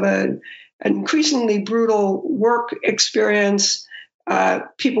context of an increasingly brutal work experience,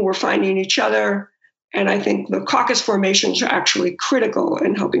 people were finding each other. And I think the caucus formations are actually critical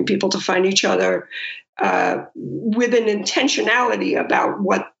in helping people to find each other with an intentionality about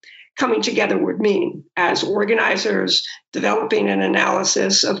what coming together would mean as organizers, developing an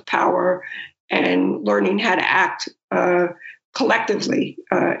analysis of power, and learning how to act collectively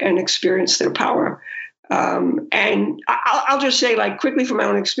and experience their power. And I'll just say, like, quickly from my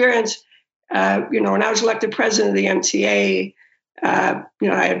own experience, when I was elected president of the MTA, I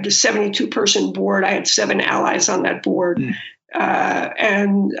had a 72-person board. I had 7 allies on that board,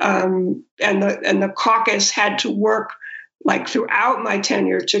 and the caucus had to work, like, throughout my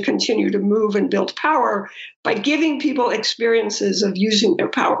tenure to continue to move and build power by giving people experiences of using their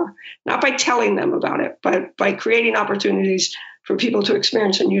power, not by telling them about it, but by creating opportunities for people to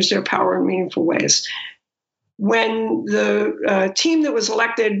experience and use their power in meaningful ways. When the team that was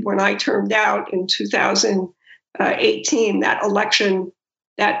elected when I termed out in 2018, that election,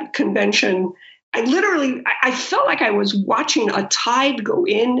 that convention, I felt like I was watching a tide go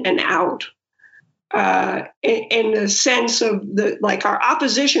in and out, in the sense of our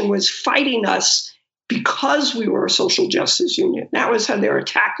opposition was fighting us because we were a social justice union. That was how their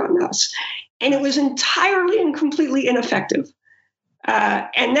attack on us. And it was entirely and completely ineffective.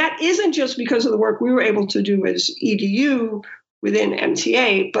 And that isn't just because of the work we were able to do as EDU within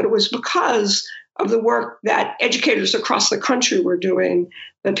MTA, but it was because of the work that educators across the country were doing,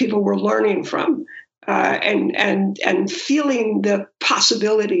 that people were learning from, and feeling the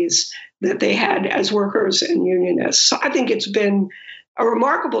possibilities that they had as workers and unionists. So I think it's been a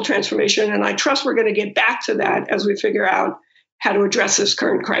remarkable transformation. And I trust we're going to get back to that as we figure out how to address this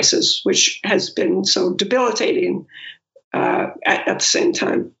current crisis, which has been so debilitating at the same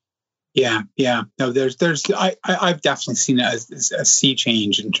time. Yeah. No, I've definitely seen it as a sea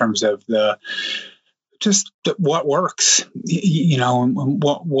change in terms of what works, and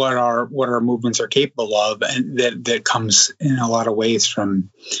what our movements are capable of, and that comes in a lot of ways from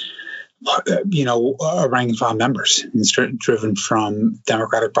our rank and file members, and driven from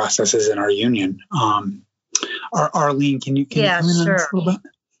democratic processes in our union. Arlene, can you come in on this a little bit?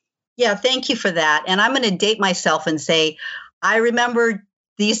 Yeah, thank you for that. And I'm going to date myself and say, I remember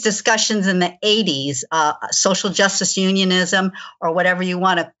these discussions in the 80s, social justice unionism, or whatever you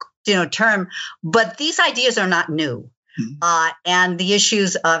want to term, but these ideas are not new. Mm-hmm. And the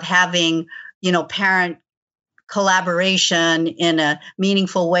issues of having, parent collaboration in a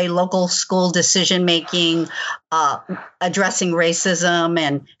meaningful way, local school decision making, addressing racism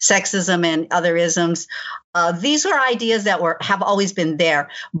and sexism and other isms. These are ideas that have always been there,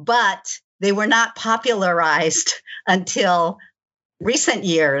 but they were not popularized until recent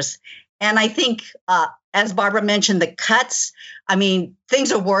years. And I think, as Barbara mentioned, the cuts,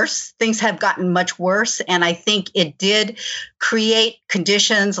 things are worse. Things have gotten much worse. And I think it did create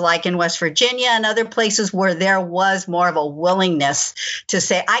conditions like in West Virginia and other places where there was more of a willingness to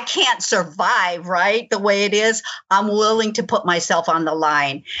say, I can't survive, right, the way it is. I'm willing to put myself on the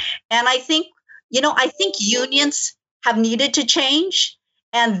line. And I think, unions have needed to change.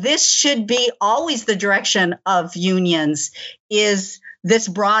 And this should be always the direction of unions, is this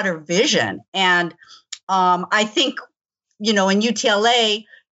broader vision. And I think, in UTLA,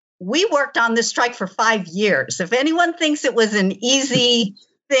 we worked on this strike for 5 years. If anyone thinks it was an easy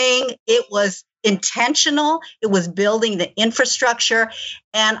thing, it was intentional. It was building the infrastructure.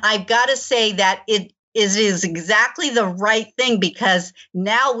 And I've got to say that it is exactly the right thing, because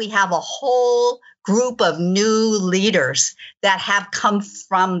now we have a whole group of new leaders that have come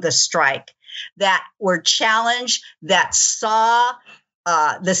from the strike, that were challenged, that saw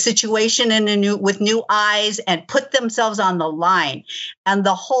the situation with new eyes and put themselves on the line. And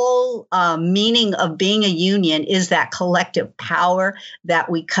the whole meaning of being a union is that collective power that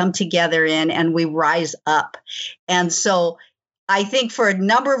we come together in and we rise up. And so I think for a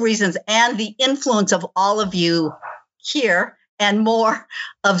number of reasons, and the influence of all of you here and more,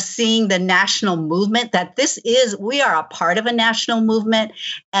 of seeing the national movement, that we are a part of a national movement,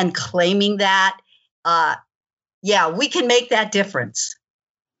 and claiming that, we can make that difference.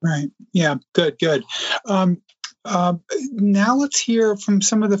 Right. Yeah. Good. Now let's hear from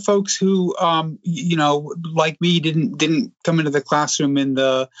some of the folks who, like me, didn't come into the classroom in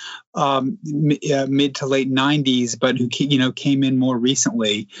the mid to late 90s, but who came in more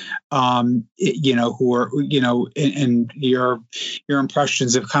recently. Who are and your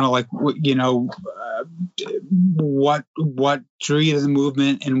impressions of kind of like what drew you to the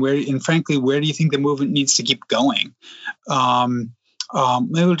movement, and frankly, where do you think the movement needs to keep going?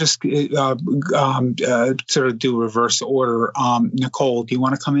 Maybe we'll just sort of do reverse order. Nicole, do you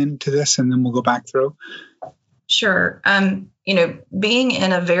want to come into this, and then we'll go back through? Sure. Being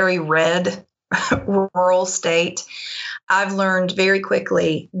in a very red rural state, I've learned very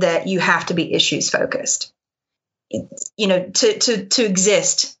quickly that you have to be issues focused. To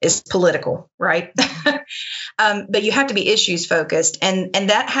exist is political, right? But you have to be issues focused, and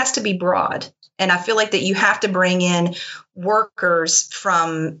that has to be broad. And I feel like that you have to bring in workers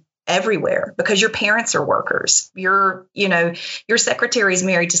from everywhere, because your parents are workers. Your secretary is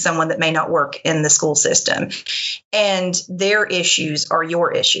married to someone that may not work in the school system, and their issues are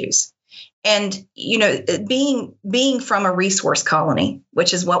your issues. And, being from a resource colony,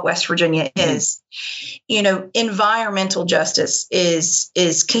 which is what West Virginia is, environmental justice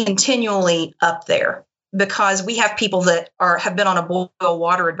is continually up there, because we have people that have been on a boil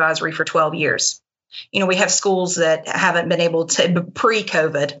water advisory for 12 years. We have schools that haven't been able to,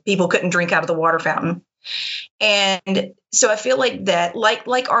 pre-COVID, people couldn't drink out of the water fountain. And so I feel like that,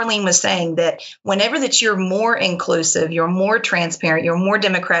 like Arlene was saying, that whenever that you're more inclusive, you're more transparent, you're more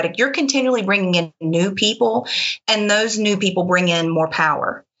democratic, you're continually bringing in new people, and those new people bring in more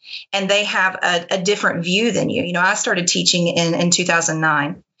power, and they have a different view than you. I started teaching in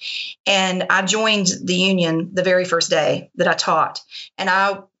 2009. And I joined the union the very first day that I taught. And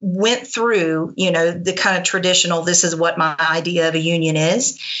I went through, the kind of traditional, this is what my idea of a union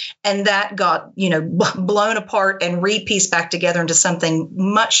is. And that got, blown apart and re-pieced back together into something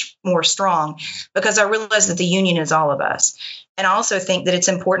much more strong, because I realized that the union is all of us. And I also think that it's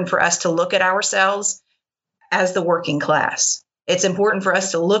important for us to look at ourselves as the working class. It's important for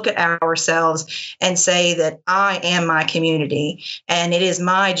us to look at ourselves and say that I am my community, and it is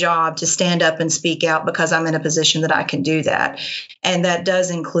my job to stand up and speak out because I'm in a position that I can do that. And that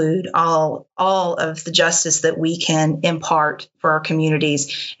does include all of the justice that we can impart for our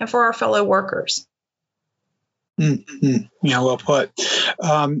communities and for our fellow workers. Mm-hmm. Yeah, well put.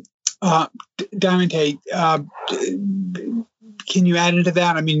 Diamante, can you add into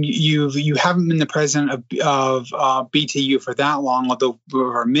that? I mean, you haven't been the president of BTU for that long, although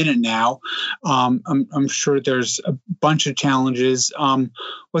for a minute now. I'm sure there's a bunch of challenges.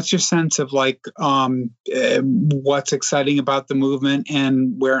 What's your sense of what's exciting about the movement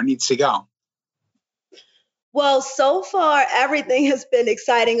and where it needs to go? Well, so far, everything has been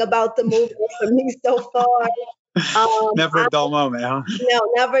exciting about the movement for me so far. Never a dull moment, huh? No,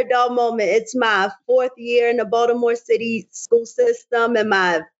 never a dull moment. It's my 4th year in the Baltimore City school system, and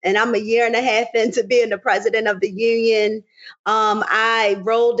I'm a year and a half into being the president of the union. I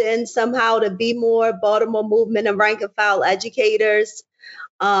rolled in somehow to Be More Baltimore Movement of Rank and File Educators.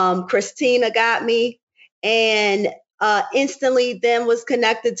 Christina got me, and instantly then was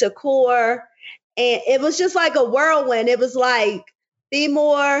connected to CORE. And it was just like a whirlwind. It was like Be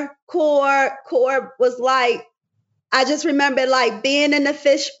More, CORE was like, I just remember being in the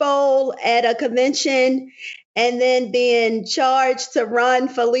fishbowl at a convention and then being charged to run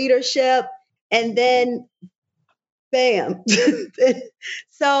for leadership, and then bam.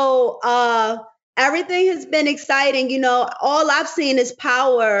 So everything has been exciting. All I've seen is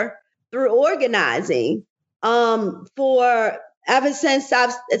power through organizing ever since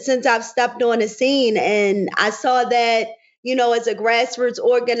I've stepped on the scene. And I saw that, as a grassroots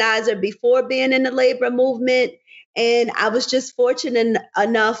organizer before being in the labor movement. And I was just fortunate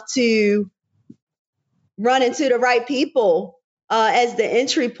enough to run into the right people as the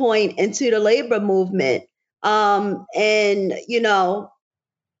entry point into the labor movement. And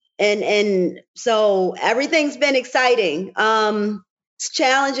so everything's been exciting.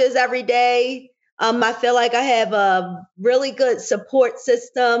 Challenges every day. I feel like I have a really good support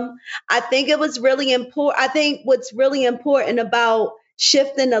system. I think it was really important. I think what's really important about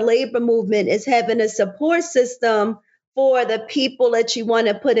shifting the labor movement is having a support system for the people that you want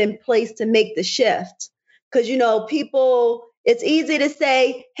to put in place to make the shift. Because, people, it's easy to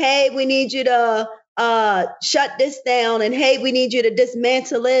say, hey, we need you to shut this down, and hey, we need you to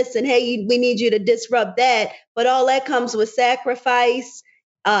dismantle this, and hey, we need you to disrupt that. But all that comes with sacrifice,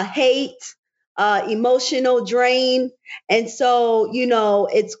 hate, emotional drain. And so,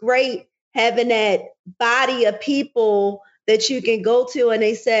 it's great having that body of people that you can go to and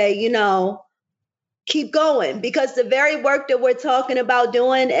they say, keep going. Because the very work that we're talking about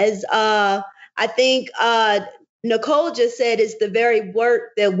doing, as I think Nicole just said, is the very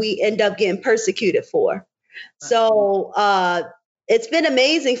work that we end up getting persecuted for. So it's been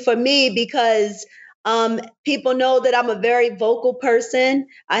amazing for me because people know that I'm a very vocal person.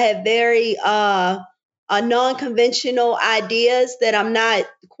 I have very non-conventional ideas that I'm not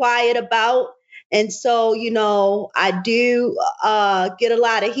quiet about. And so, I do get a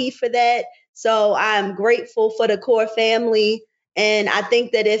lot of heat for that. So I'm grateful for the CORE family. And I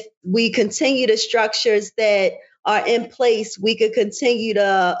think that if we continue the structures that are in place, we could continue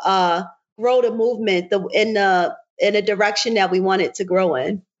to grow the movement in a direction that we want it to grow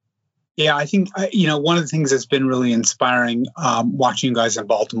in. Yeah, I think, one of the things that's been really inspiring watching you guys in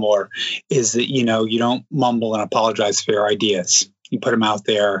Baltimore is that, you don't mumble and apologize for your ideas. You put them out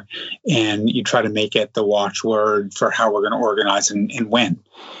there and you try to make it the watchword for how we're going to organize and win.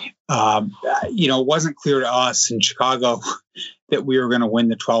 It wasn't clear to us in Chicago that we were going to win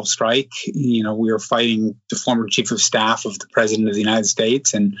the 12 strike. We were fighting the former chief of staff of the president of the United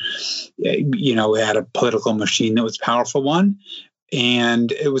States. And, we had a political machine that was a powerful one.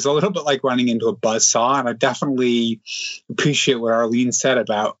 And it was a little bit like running into a buzzsaw. And I definitely appreciate what Arlene said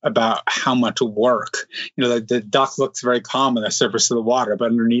about how much work. The duck looks very calm on the surface of the water, but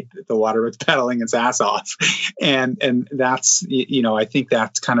underneath the water, it's pedaling its ass off. And that's, I think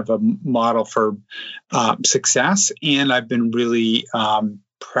that's kind of a model for success. And I've been really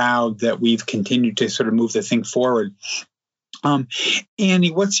proud that we've continued to sort of move the thing forward.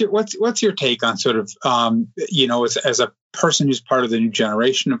 Annie, what's your take on sort of, as a person who's part of the new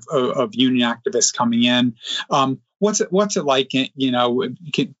generation of union activists coming in? What's it like? You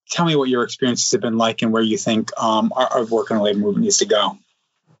can tell me what your experiences have been like and where you think our work in the labor movement needs to go.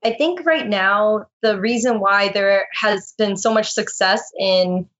 I think right now, the reason why there has been so much success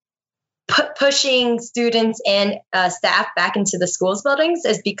in pushing students and staff back into the schools buildings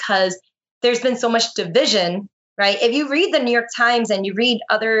is because there's been so much division. Right. If you read the New York Times and you read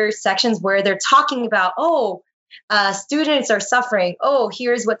other sections where they're talking about, students are suffering. Oh,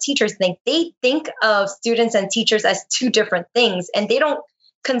 here's what teachers think. They think of students and teachers as two different things, and they don't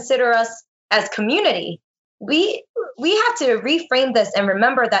consider us as community. We have to reframe this and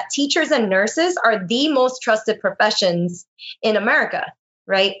remember that teachers and nurses are the most trusted professions in America,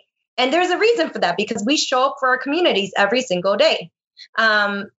 right? And there's a reason for that, because we show up for our communities every single day.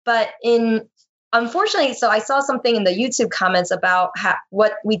 Unfortunately, so I saw something in the YouTube comments about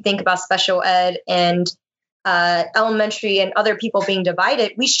what we think about special ed and elementary and other people being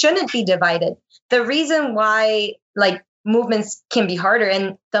divided. We shouldn't be divided. The reason why movements can be harder,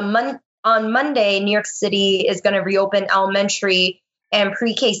 and on Monday, New York City is going to reopen elementary and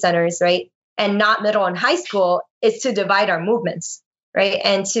pre-K centers, right? And not middle and high school, is to divide our movements, right?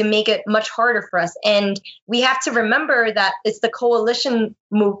 And to make it much harder for us. And we have to remember that it's the coalition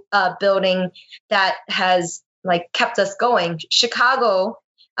building that has kept us going. Chicago,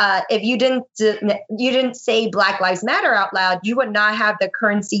 if you didn't say Black Lives Matter out loud, you would not have the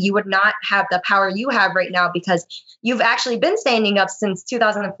currency, you would not have the power you have right now, because you've actually been standing up since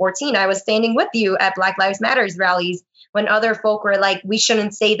 2014. I was standing with you at Black Lives Matters rallies when other folk were like, we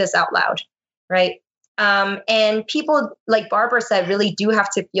shouldn't say this out loud, right? And people, like Barbara said, really do have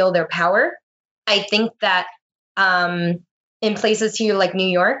to feel their power. I think that in places here like New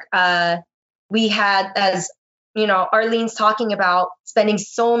York, we had, as Arlene's talking about, spending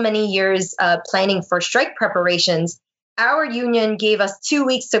so many years planning for strike preparations. Our union gave us 2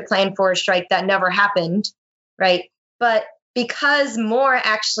 weeks to plan for a strike that never happened, right? But because more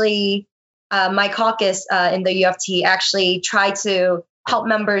actually, my caucus in the UFT actually tried to help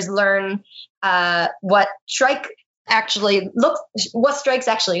members learn what strikes actually look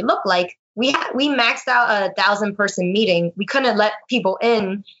like. We maxed out a 1,000-person meeting. We couldn't let people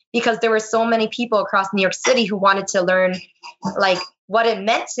in because there were so many people across New York City who wanted to learn what it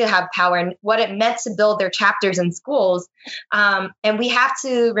meant to have power and what it meant to build their chapters in schools. And we have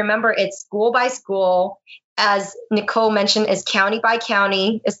to remember it's school by school. As Nicole mentioned, it's county by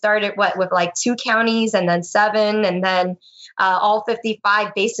county. It started with 2 counties and then 7, and then all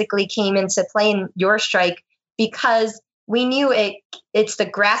 55 basically came into play in your strike, because we knew it's the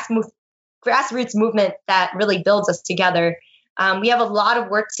grassroots movement that really builds us together. We have a lot of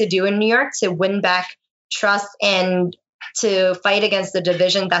work to do in New York to win back trust and to fight against the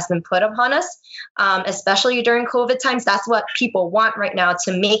division that's been put upon us, especially during COVID times. That's what people want right now,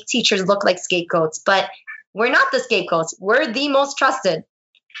 to make teachers look like scapegoats. But we're not the scapegoats. We're the most trusted.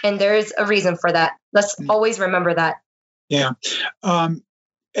 And there's a reason for that. Let's always remember that. Yeah. I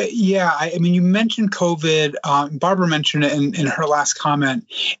mean, you mentioned COVID. Barbara mentioned it in her last comment.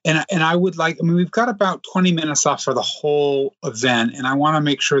 And I would we've got about 20 minutes left for the whole event. And I want to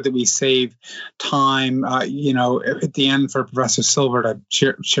make sure that we save time, at the end for Professor Silver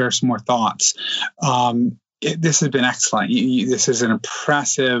to share some more thoughts. This has been excellent. This is an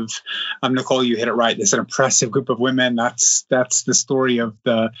impressive, Nicole, you hit it right. This is an impressive group of women. That's the story of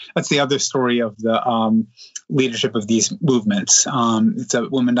that's the other story of the leadership of these movements. It's a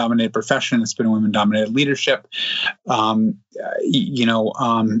women-dominated profession. It's been a women-dominated leadership. That's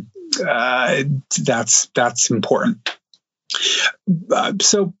important.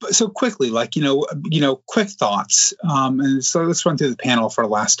 So quickly, quick thoughts. And so let's run through the panel for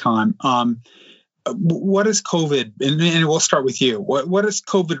the last time. What is COVID, and we'll start with you. What is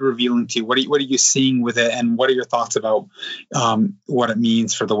COVID revealing to you? What are you seeing with it, and what are your thoughts about what it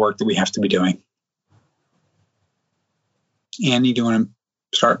means for the work that we have to be doing? Annie, do you want to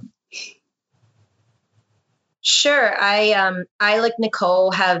start? Sure. I like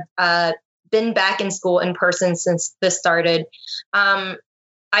Nicole, have been back in school in person since this started. I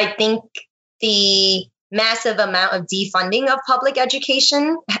think the massive amount of defunding of public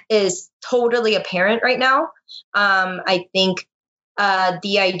education is totally apparent right now. I think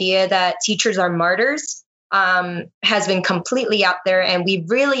the idea that teachers are martyrs has been completely out there, and we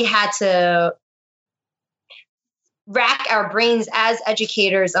really had to rack our brains as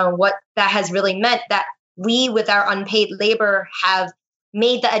educators on what that has really meant, that we, with our unpaid labor, have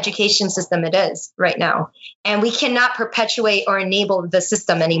made the education system it is right now. And we cannot perpetuate or enable the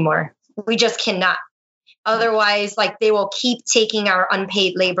system anymore. We just cannot. Otherwise, they will keep taking our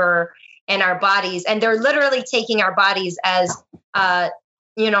unpaid labor and our bodies, and they're literally taking our bodies as, a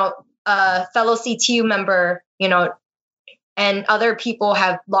fellow CTU member, and other people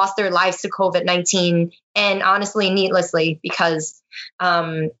have lost their lives to COVID-19, and honestly, needlessly, because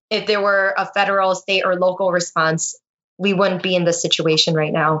if there were a federal, state, or local response, we wouldn't be in this situation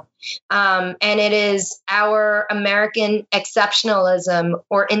right now. And it is our American exceptionalism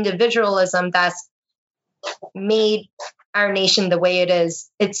or individualism that's made our nation the way it is.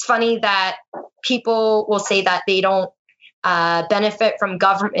 It's funny that people will say that they don't benefit from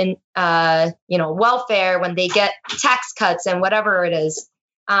government, welfare when they get tax cuts and whatever it is.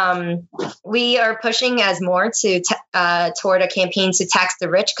 We are pushing as more toward a campaign to tax the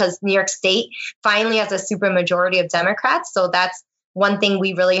rich because New York State finally has a supermajority of Democrats. So that's one thing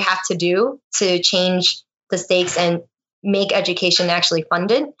we really have to do to change the stakes and make education actually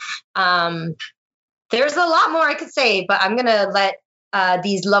funded. There's a lot more I could say, but I'm going to let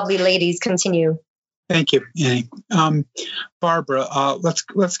these lovely ladies continue. Thank you, Annie. Barbara,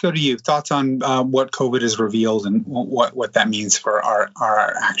 let's go to you. Thoughts on what COVID has revealed and what that means for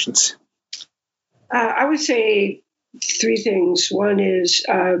our actions? I would say three things. One is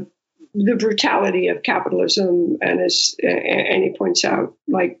the brutality of capitalism, and as Annie points out,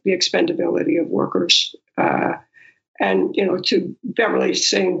 like the expendability of workers. And, to Beverly's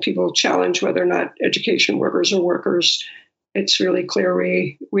saying people challenge whether or not education workers are workers, it's really clear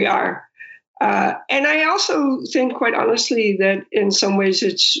we are. And I also think, quite honestly, that in some ways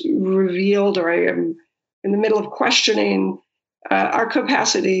it's revealed, or I am in the middle of questioning our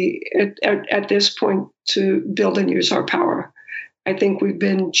capacity at this point to build and use our power. I think we've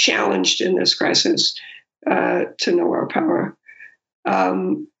been challenged in this crisis to know our power.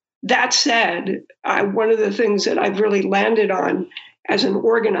 That said, one of the things that I've really landed on as an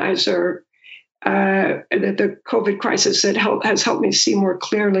organizer, that the COVID crisis has helped me see more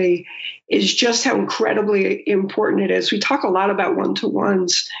clearly, is just how incredibly important it is. We talk a lot about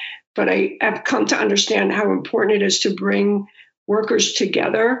one-to-ones, but I have come to understand how important it is to bring workers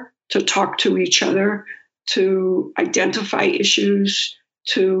together, to talk to each other, to identify issues,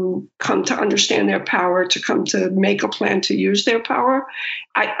 to come to understand their power, to come to make a plan to use their power.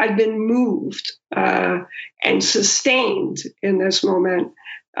 I've been moved and sustained in this moment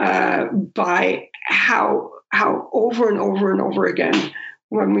by how over and over and over again,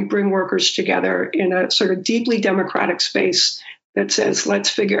 when we bring workers together in a sort of deeply democratic space that says, let's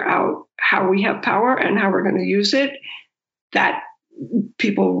figure out how we have power and how we're going to use it, that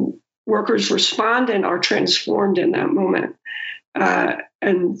workers respond and are transformed in that moment.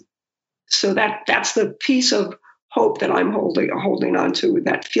 And so that's the piece of hope that I'm holding on to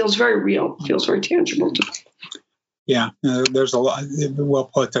that feels very real, feels very tangible to me. Yeah, there's a lot. Well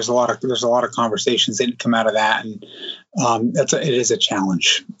put. There's a lot of conversations that come out of that, and it is a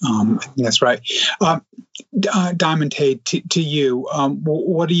challenge. That's right. Diamond-Tay, to you,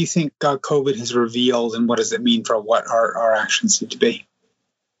 what do you think COVID has revealed, and what does it mean for what our actions need to be?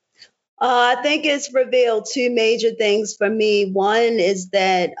 I think it's revealed two major things for me. One is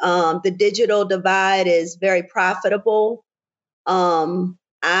that the digital divide is very profitable. I'm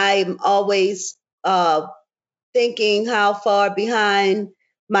always thinking how far behind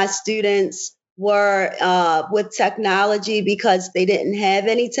my students were with technology because they didn't have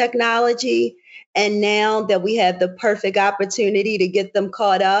any technology. And now that we have the perfect opportunity to get them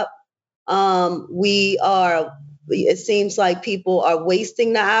caught up, it seems like people are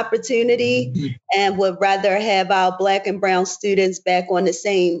wasting the opportunity and would rather have our Black and brown students back on the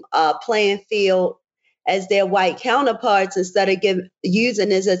same playing field as their white counterparts instead of using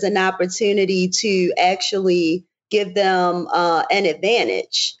this as an opportunity to actually give them an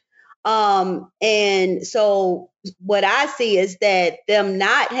advantage. And so what I see is that them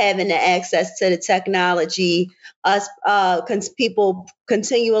not having the access to the technology, people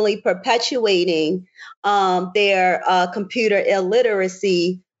continually perpetuating their computer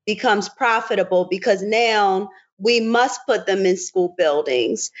illiteracy becomes profitable because now we must put them in school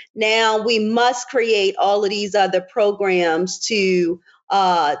buildings. Now we must create all of these other programs to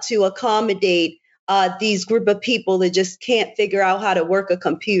accommodate these group of people that just can't figure out how to work a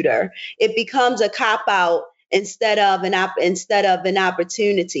computer. It becomes a cop-out instead of an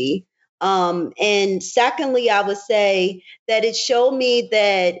opportunity. And secondly, I would say that it showed me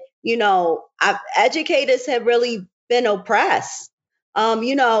that, educators have really been oppressed.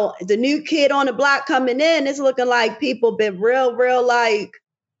 The new kid on the block coming in is looking like people been real like,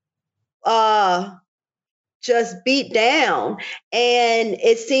 just beat down. And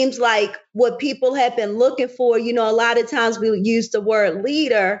it seems like what people have been looking for, a lot of times we use the word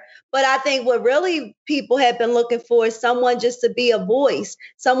leader, but I think what really people have been looking for is someone just to be a voice,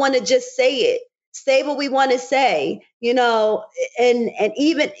 someone to just say what we want to say, and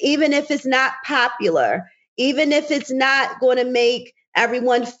even if it's not popular, even if it's not going to make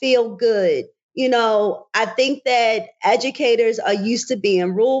everyone feel good. I think that educators are used to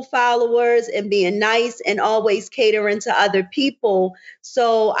being rule followers and being nice and always catering to other people.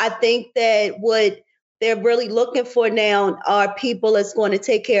 So I think that what they're really looking for now are people that's going to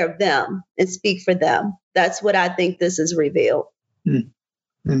take care of them and speak for them. That's what I think this has revealed.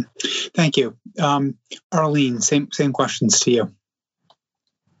 Mm-hmm. Thank you. Arlene, same questions to you.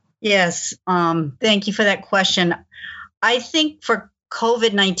 Yes. Thank you for that question. I think for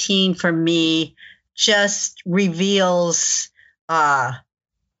COVID-19 for me just reveals that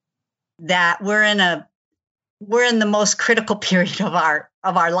we're in the most critical period of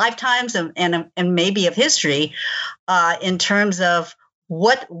our lifetimes and maybe of history in terms of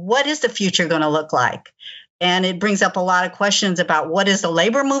what is the future going to look like. And it brings up a lot of questions about what is the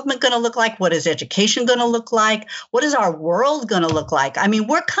labor movement going to look like? What is education going to look like? What is our world going to look like? I mean,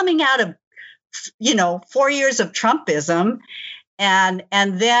 we're coming out of, 4 years of Trumpism, and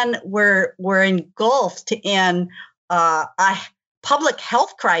then we're engulfed in a public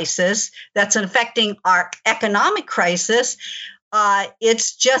health crisis that's affecting our economic crisis.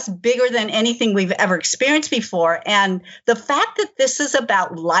 It's just bigger than anything we've ever experienced before. And the fact that this is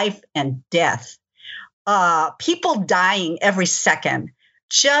about life and death, people dying every second,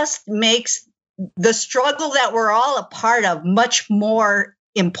 just makes the struggle that we're all a part of much more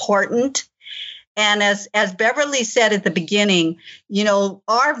important. And as Beverly said at the beginning,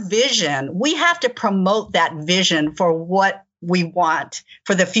 our vision, we have to promote that vision for what we want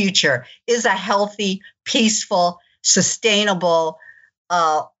for the future is a healthy, peaceful, sustainable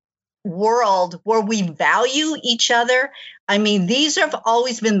world where we value each other. I mean, these have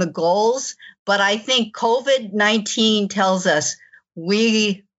always been the goals, but I think COVID-19 tells us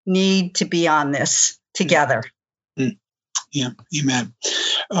we need to be on this together. Yeah, amen.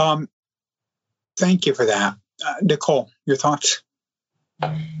 Thank you for that. Nicole, your thoughts?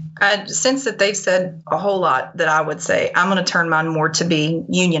 I sense that they've said a whole lot that I would say. I'm going to turn mine more to being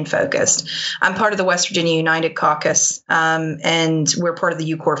union focused. I'm part of the West Virginia United Caucus, and we're part of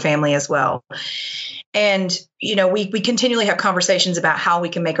the UCOR family as well. And, we continually have conversations about how we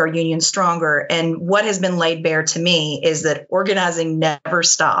can make our union stronger. And what has been laid bare to me is that organizing never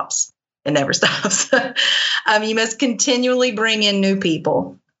stops. It never stops. You must continually bring in new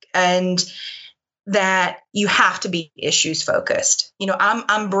people, and that you have to be issues focused.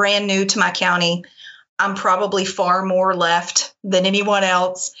 I'm brand new to my county. I'm probably far more left than anyone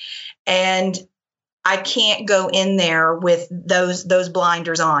else. And I can't go in there with those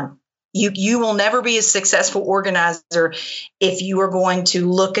blinders on. You will never be a successful organizer if you are going to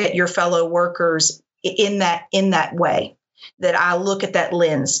look at your fellow workers in that way, that I look at that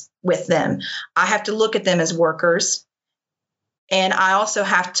lens with them. I have to look at them as workers. And I also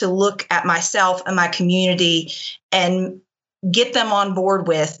have to look at myself and my community and get them on board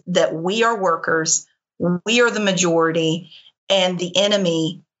with that we are workers, we are the majority, and the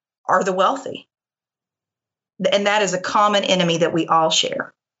enemy are the wealthy. And that is a common enemy that we all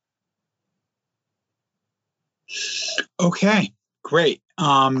share. Okay, great.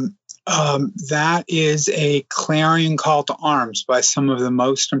 That is a clarion call to arms by some of the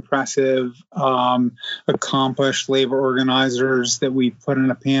most impressive, accomplished labor organizers that we put in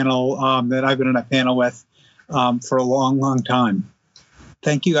a panel, that I've been in a panel with for a long, long time.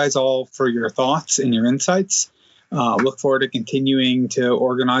 Thank you guys all for your thoughts and your insights. Look forward to continuing to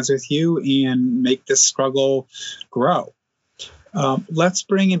organize with you and make this struggle grow. Let's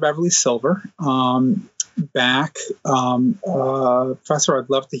bring in Beverly Silver back. Professor, I'd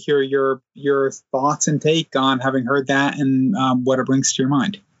love to hear your thoughts and take on having heard that and what it brings to your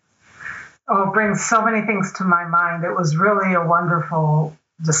mind. Oh, it brings so many things to my mind. It was really a wonderful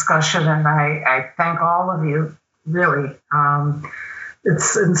discussion, and I thank all of you, really.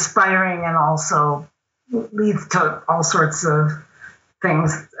 It's inspiring and also leads to all sorts of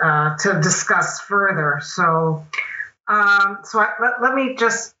things to discuss further. So let me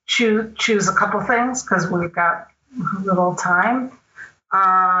just choose a couple things because we've got a little time.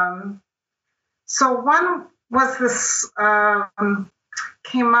 So one was this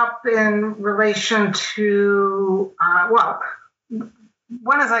came up in relation to,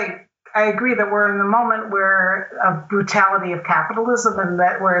 one is I agree that we're in the moment of brutality of capitalism and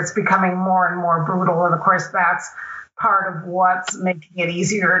that where it's becoming more and more brutal. And of course, that's part of what's making it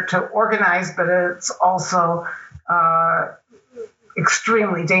easier to organize, but it's also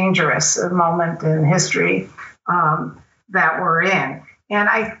extremely dangerous moment in history that we're in.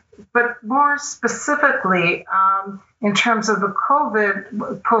 But more specifically, in terms of the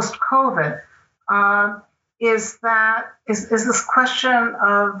post-COVID, is this question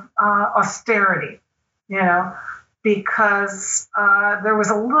of austerity, because there was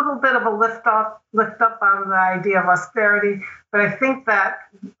a little bit of a lift up on the idea of austerity, but I think that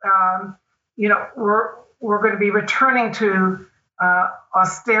we're going to be returning to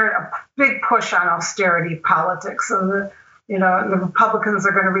austerity, a big push on austerity politics, and the Republicans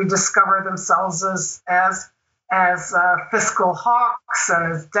are going to rediscover themselves as fiscal hawks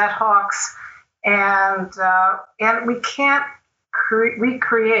and as debt hawks, and we can't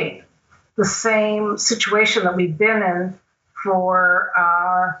recreate the same situation that we've been in for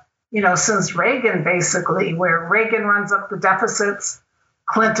since Reagan, basically, where Reagan runs up the deficits,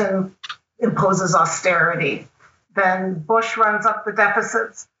 Clinton imposes austerity, then Bush runs up the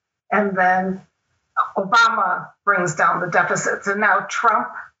deficits, and then Obama brings down the deficits, and now Trump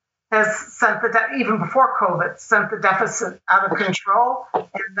has sent even before COVID, sent the deficit out of control.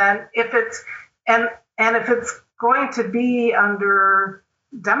 And then if it's going to be under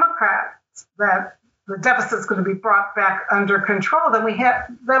Democrats that the deficit's going to be brought back under control, then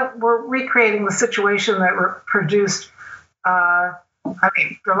we're recreating the situation that produced. There are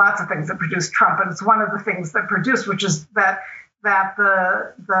lots of things that produced Trump, and it's one of the things that produced, which is that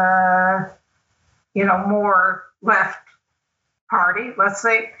the more left party, let's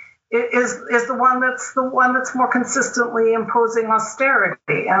say, is the one that's more consistently imposing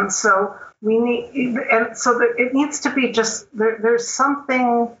austerity, and so it needs to be just there's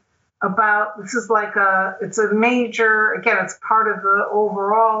something about this is like it's a major, again, it's part of the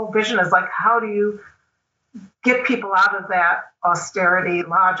overall vision, is like, how do you get people out of that austerity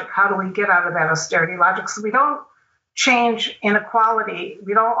logic? How do we get out of that austerity logic so we don't change inequality?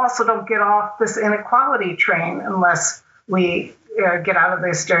 We don't get off this inequality train unless we get out of the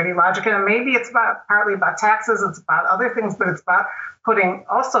austerity logic. And maybe it's partly about taxes, it's about other things, but it's about putting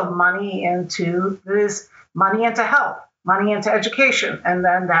also money into health, money into education. And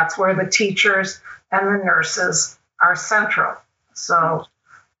then that's where the teachers and the nurses are central. So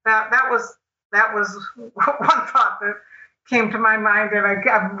that was one thought that came to my mind, and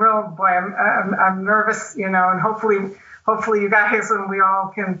I'm nervous, and hopefully you guys and we all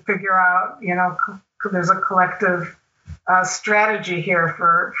can figure out, there's a collective strategy here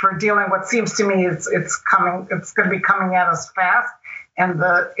for dealing. What seems to me it's going to be coming at us fast, and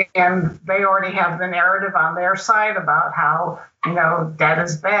they already have the narrative on their side about how debt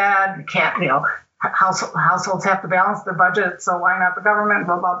is bad. You can't, households have to balance their budget, so why not the government?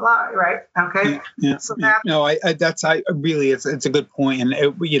 Blah blah blah. Right? Okay. Yeah. So it's a good point, and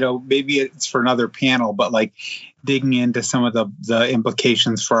maybe it's for another panel, but like digging into some of the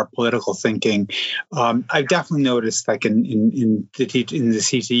implications for our political thinking, I've definitely noticed, like in the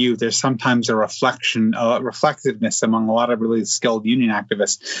CTU, there's sometimes a reflectiveness among a lot of really skilled union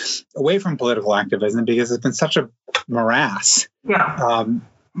activists away from political activism, because it's been such a morass. Yeah.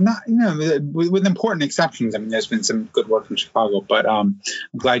 Not, with important exceptions. I mean, there's been some good work in Chicago, but I'm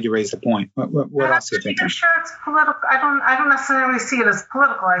glad you raised the point. What else do you think? I'm sure it's political. I don't necessarily see it as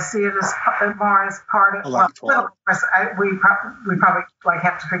political. I see it as more as part of political. We probably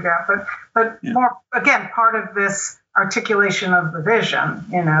have to figure out, but yeah. More again, part of this articulation of the vision,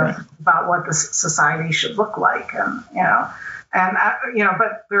 right, about what the society should look like, and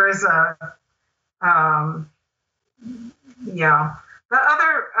but there is a The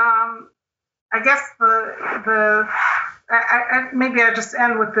other, I guess maybe I just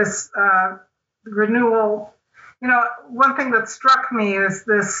end with this renewal. One thing that struck me is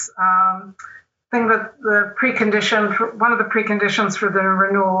this thing that one of the preconditions for the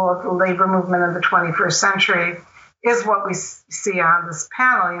renewal of the labor movement in the 21st century is what we see on this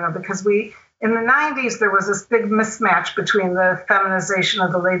panel, because in the 90s, there was this big mismatch between the feminization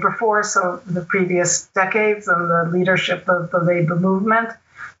of the labor force of the previous decades and the leadership of the labor movement.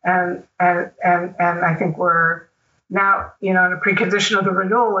 And I think we're now, a precondition of the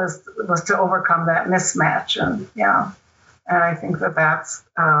renewal was to overcome that mismatch. And I think that's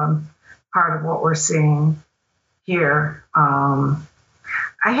part of what we're seeing here.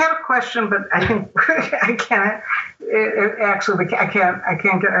 I had a question, but I think I can't.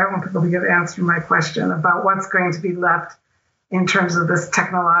 I want people to get an answer to my question about what's going to be left in terms of this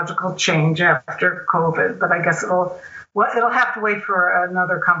technological change after COVID. But I guess it'll have to wait for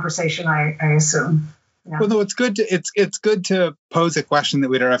another conversation, I assume. Yeah. Well, no, it's good to pose a question that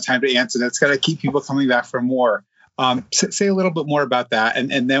we don't have time to answer. That's got to keep people coming back for more. Say a little bit more about that,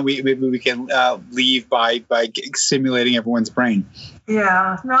 and then maybe we can leave by stimulating everyone's brain.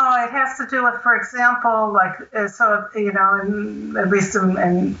 Yeah, no, it has to do with, for example, at least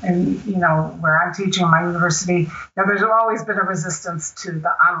in where I'm teaching my university, there's always been a resistance to the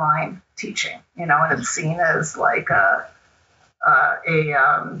online teaching, and it's seen as like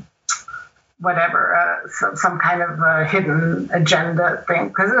some kind of a hidden agenda thing,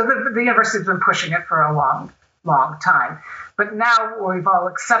 because the university's been pushing it for a long time. But now we've all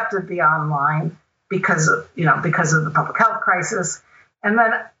accepted the online because of the public health crisis. And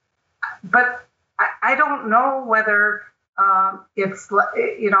then, but I don't know whether it's,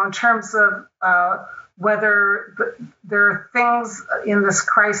 in terms of whether there are things in this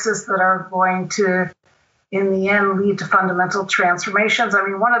crisis that are going to, in the end, lead to fundamental transformations. I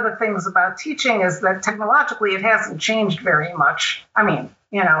mean, one of the things about teaching is that technologically it hasn't changed very much. I mean,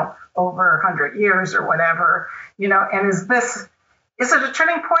 over 100 years or whatever, and is it a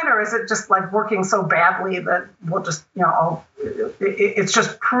turning point, or is it just like working so badly that we'll just, it's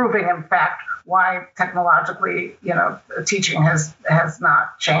just proving, in fact, why technologically, teaching has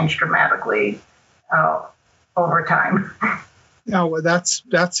not changed dramatically over time? No, that's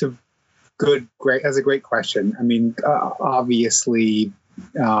a great question. I mean, obviously,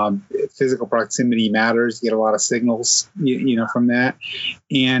 physical proximity matters. You get a lot of signals, from that.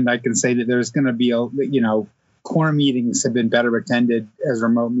 And I can say that there's going to be core meetings have been better attended as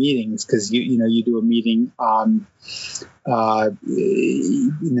remote meetings because you do a meeting in the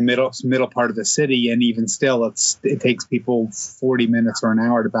middle part of the city, and even still it takes people 40 minutes or an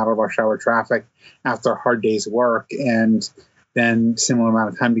hour to battle rush hour traffic after a hard day's work, and then similar amount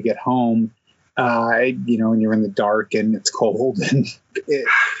of time to get home. When you're in the dark and it's cold, and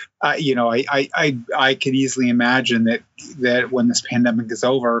I could easily imagine that when this pandemic is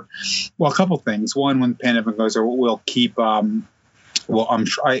over, well, a couple things. One, when the pandemic goes over, we'll keep. I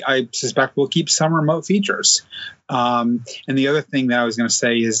suspect we'll keep some remote features. And the other thing that I was going to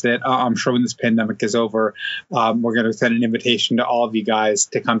say is that I'm sure when this pandemic is over, we're going to send an invitation to all of you guys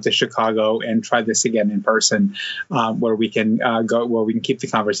to come to Chicago and try this again in person, where we can keep the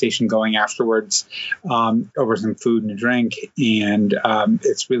conversation going afterwards over some food and a drink. And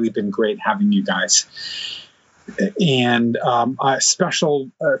it's really been great having you guys. And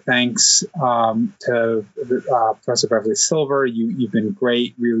special thanks to Professor Beverly Silver. You've been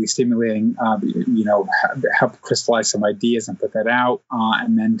great, really stimulating, help crystallize some ideas and put that out,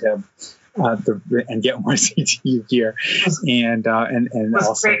 and then to and get more CTU gear. And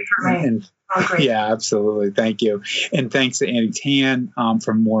also great for me. And yeah, absolutely. Thank you. And thanks to Andy Tan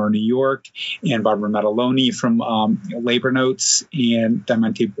from Moore, New York, and Barbara Metaloni from Labor Notes, and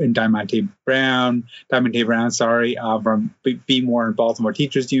Diamante Brown, from Be More and Baltimore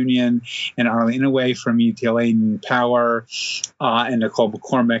Teachers Union, and Arlene Inouye from UTLA Power, and Nicole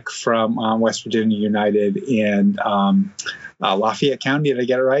McCormick from West Virginia United and Lafayette County. Did I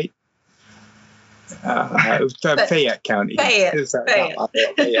get it right? Fayette County. Fayette.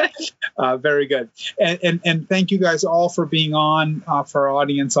 Very good. And thank you guys all for being on for our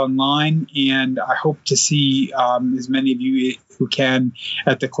audience online. And I hope to see as many of you who can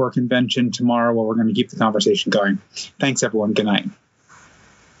at the core convention tomorrow, where we're going to keep the conversation going. Thanks, everyone. Good night.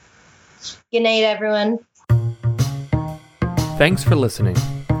 Good night, everyone. Thanks for listening.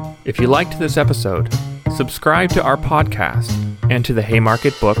 If you liked this episode, subscribe to our podcast and to the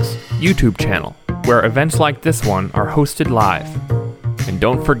Haymarket Books YouTube channel, where events like this one are hosted live. And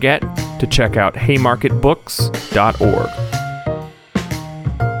don't forget to check out haymarketbooks.org.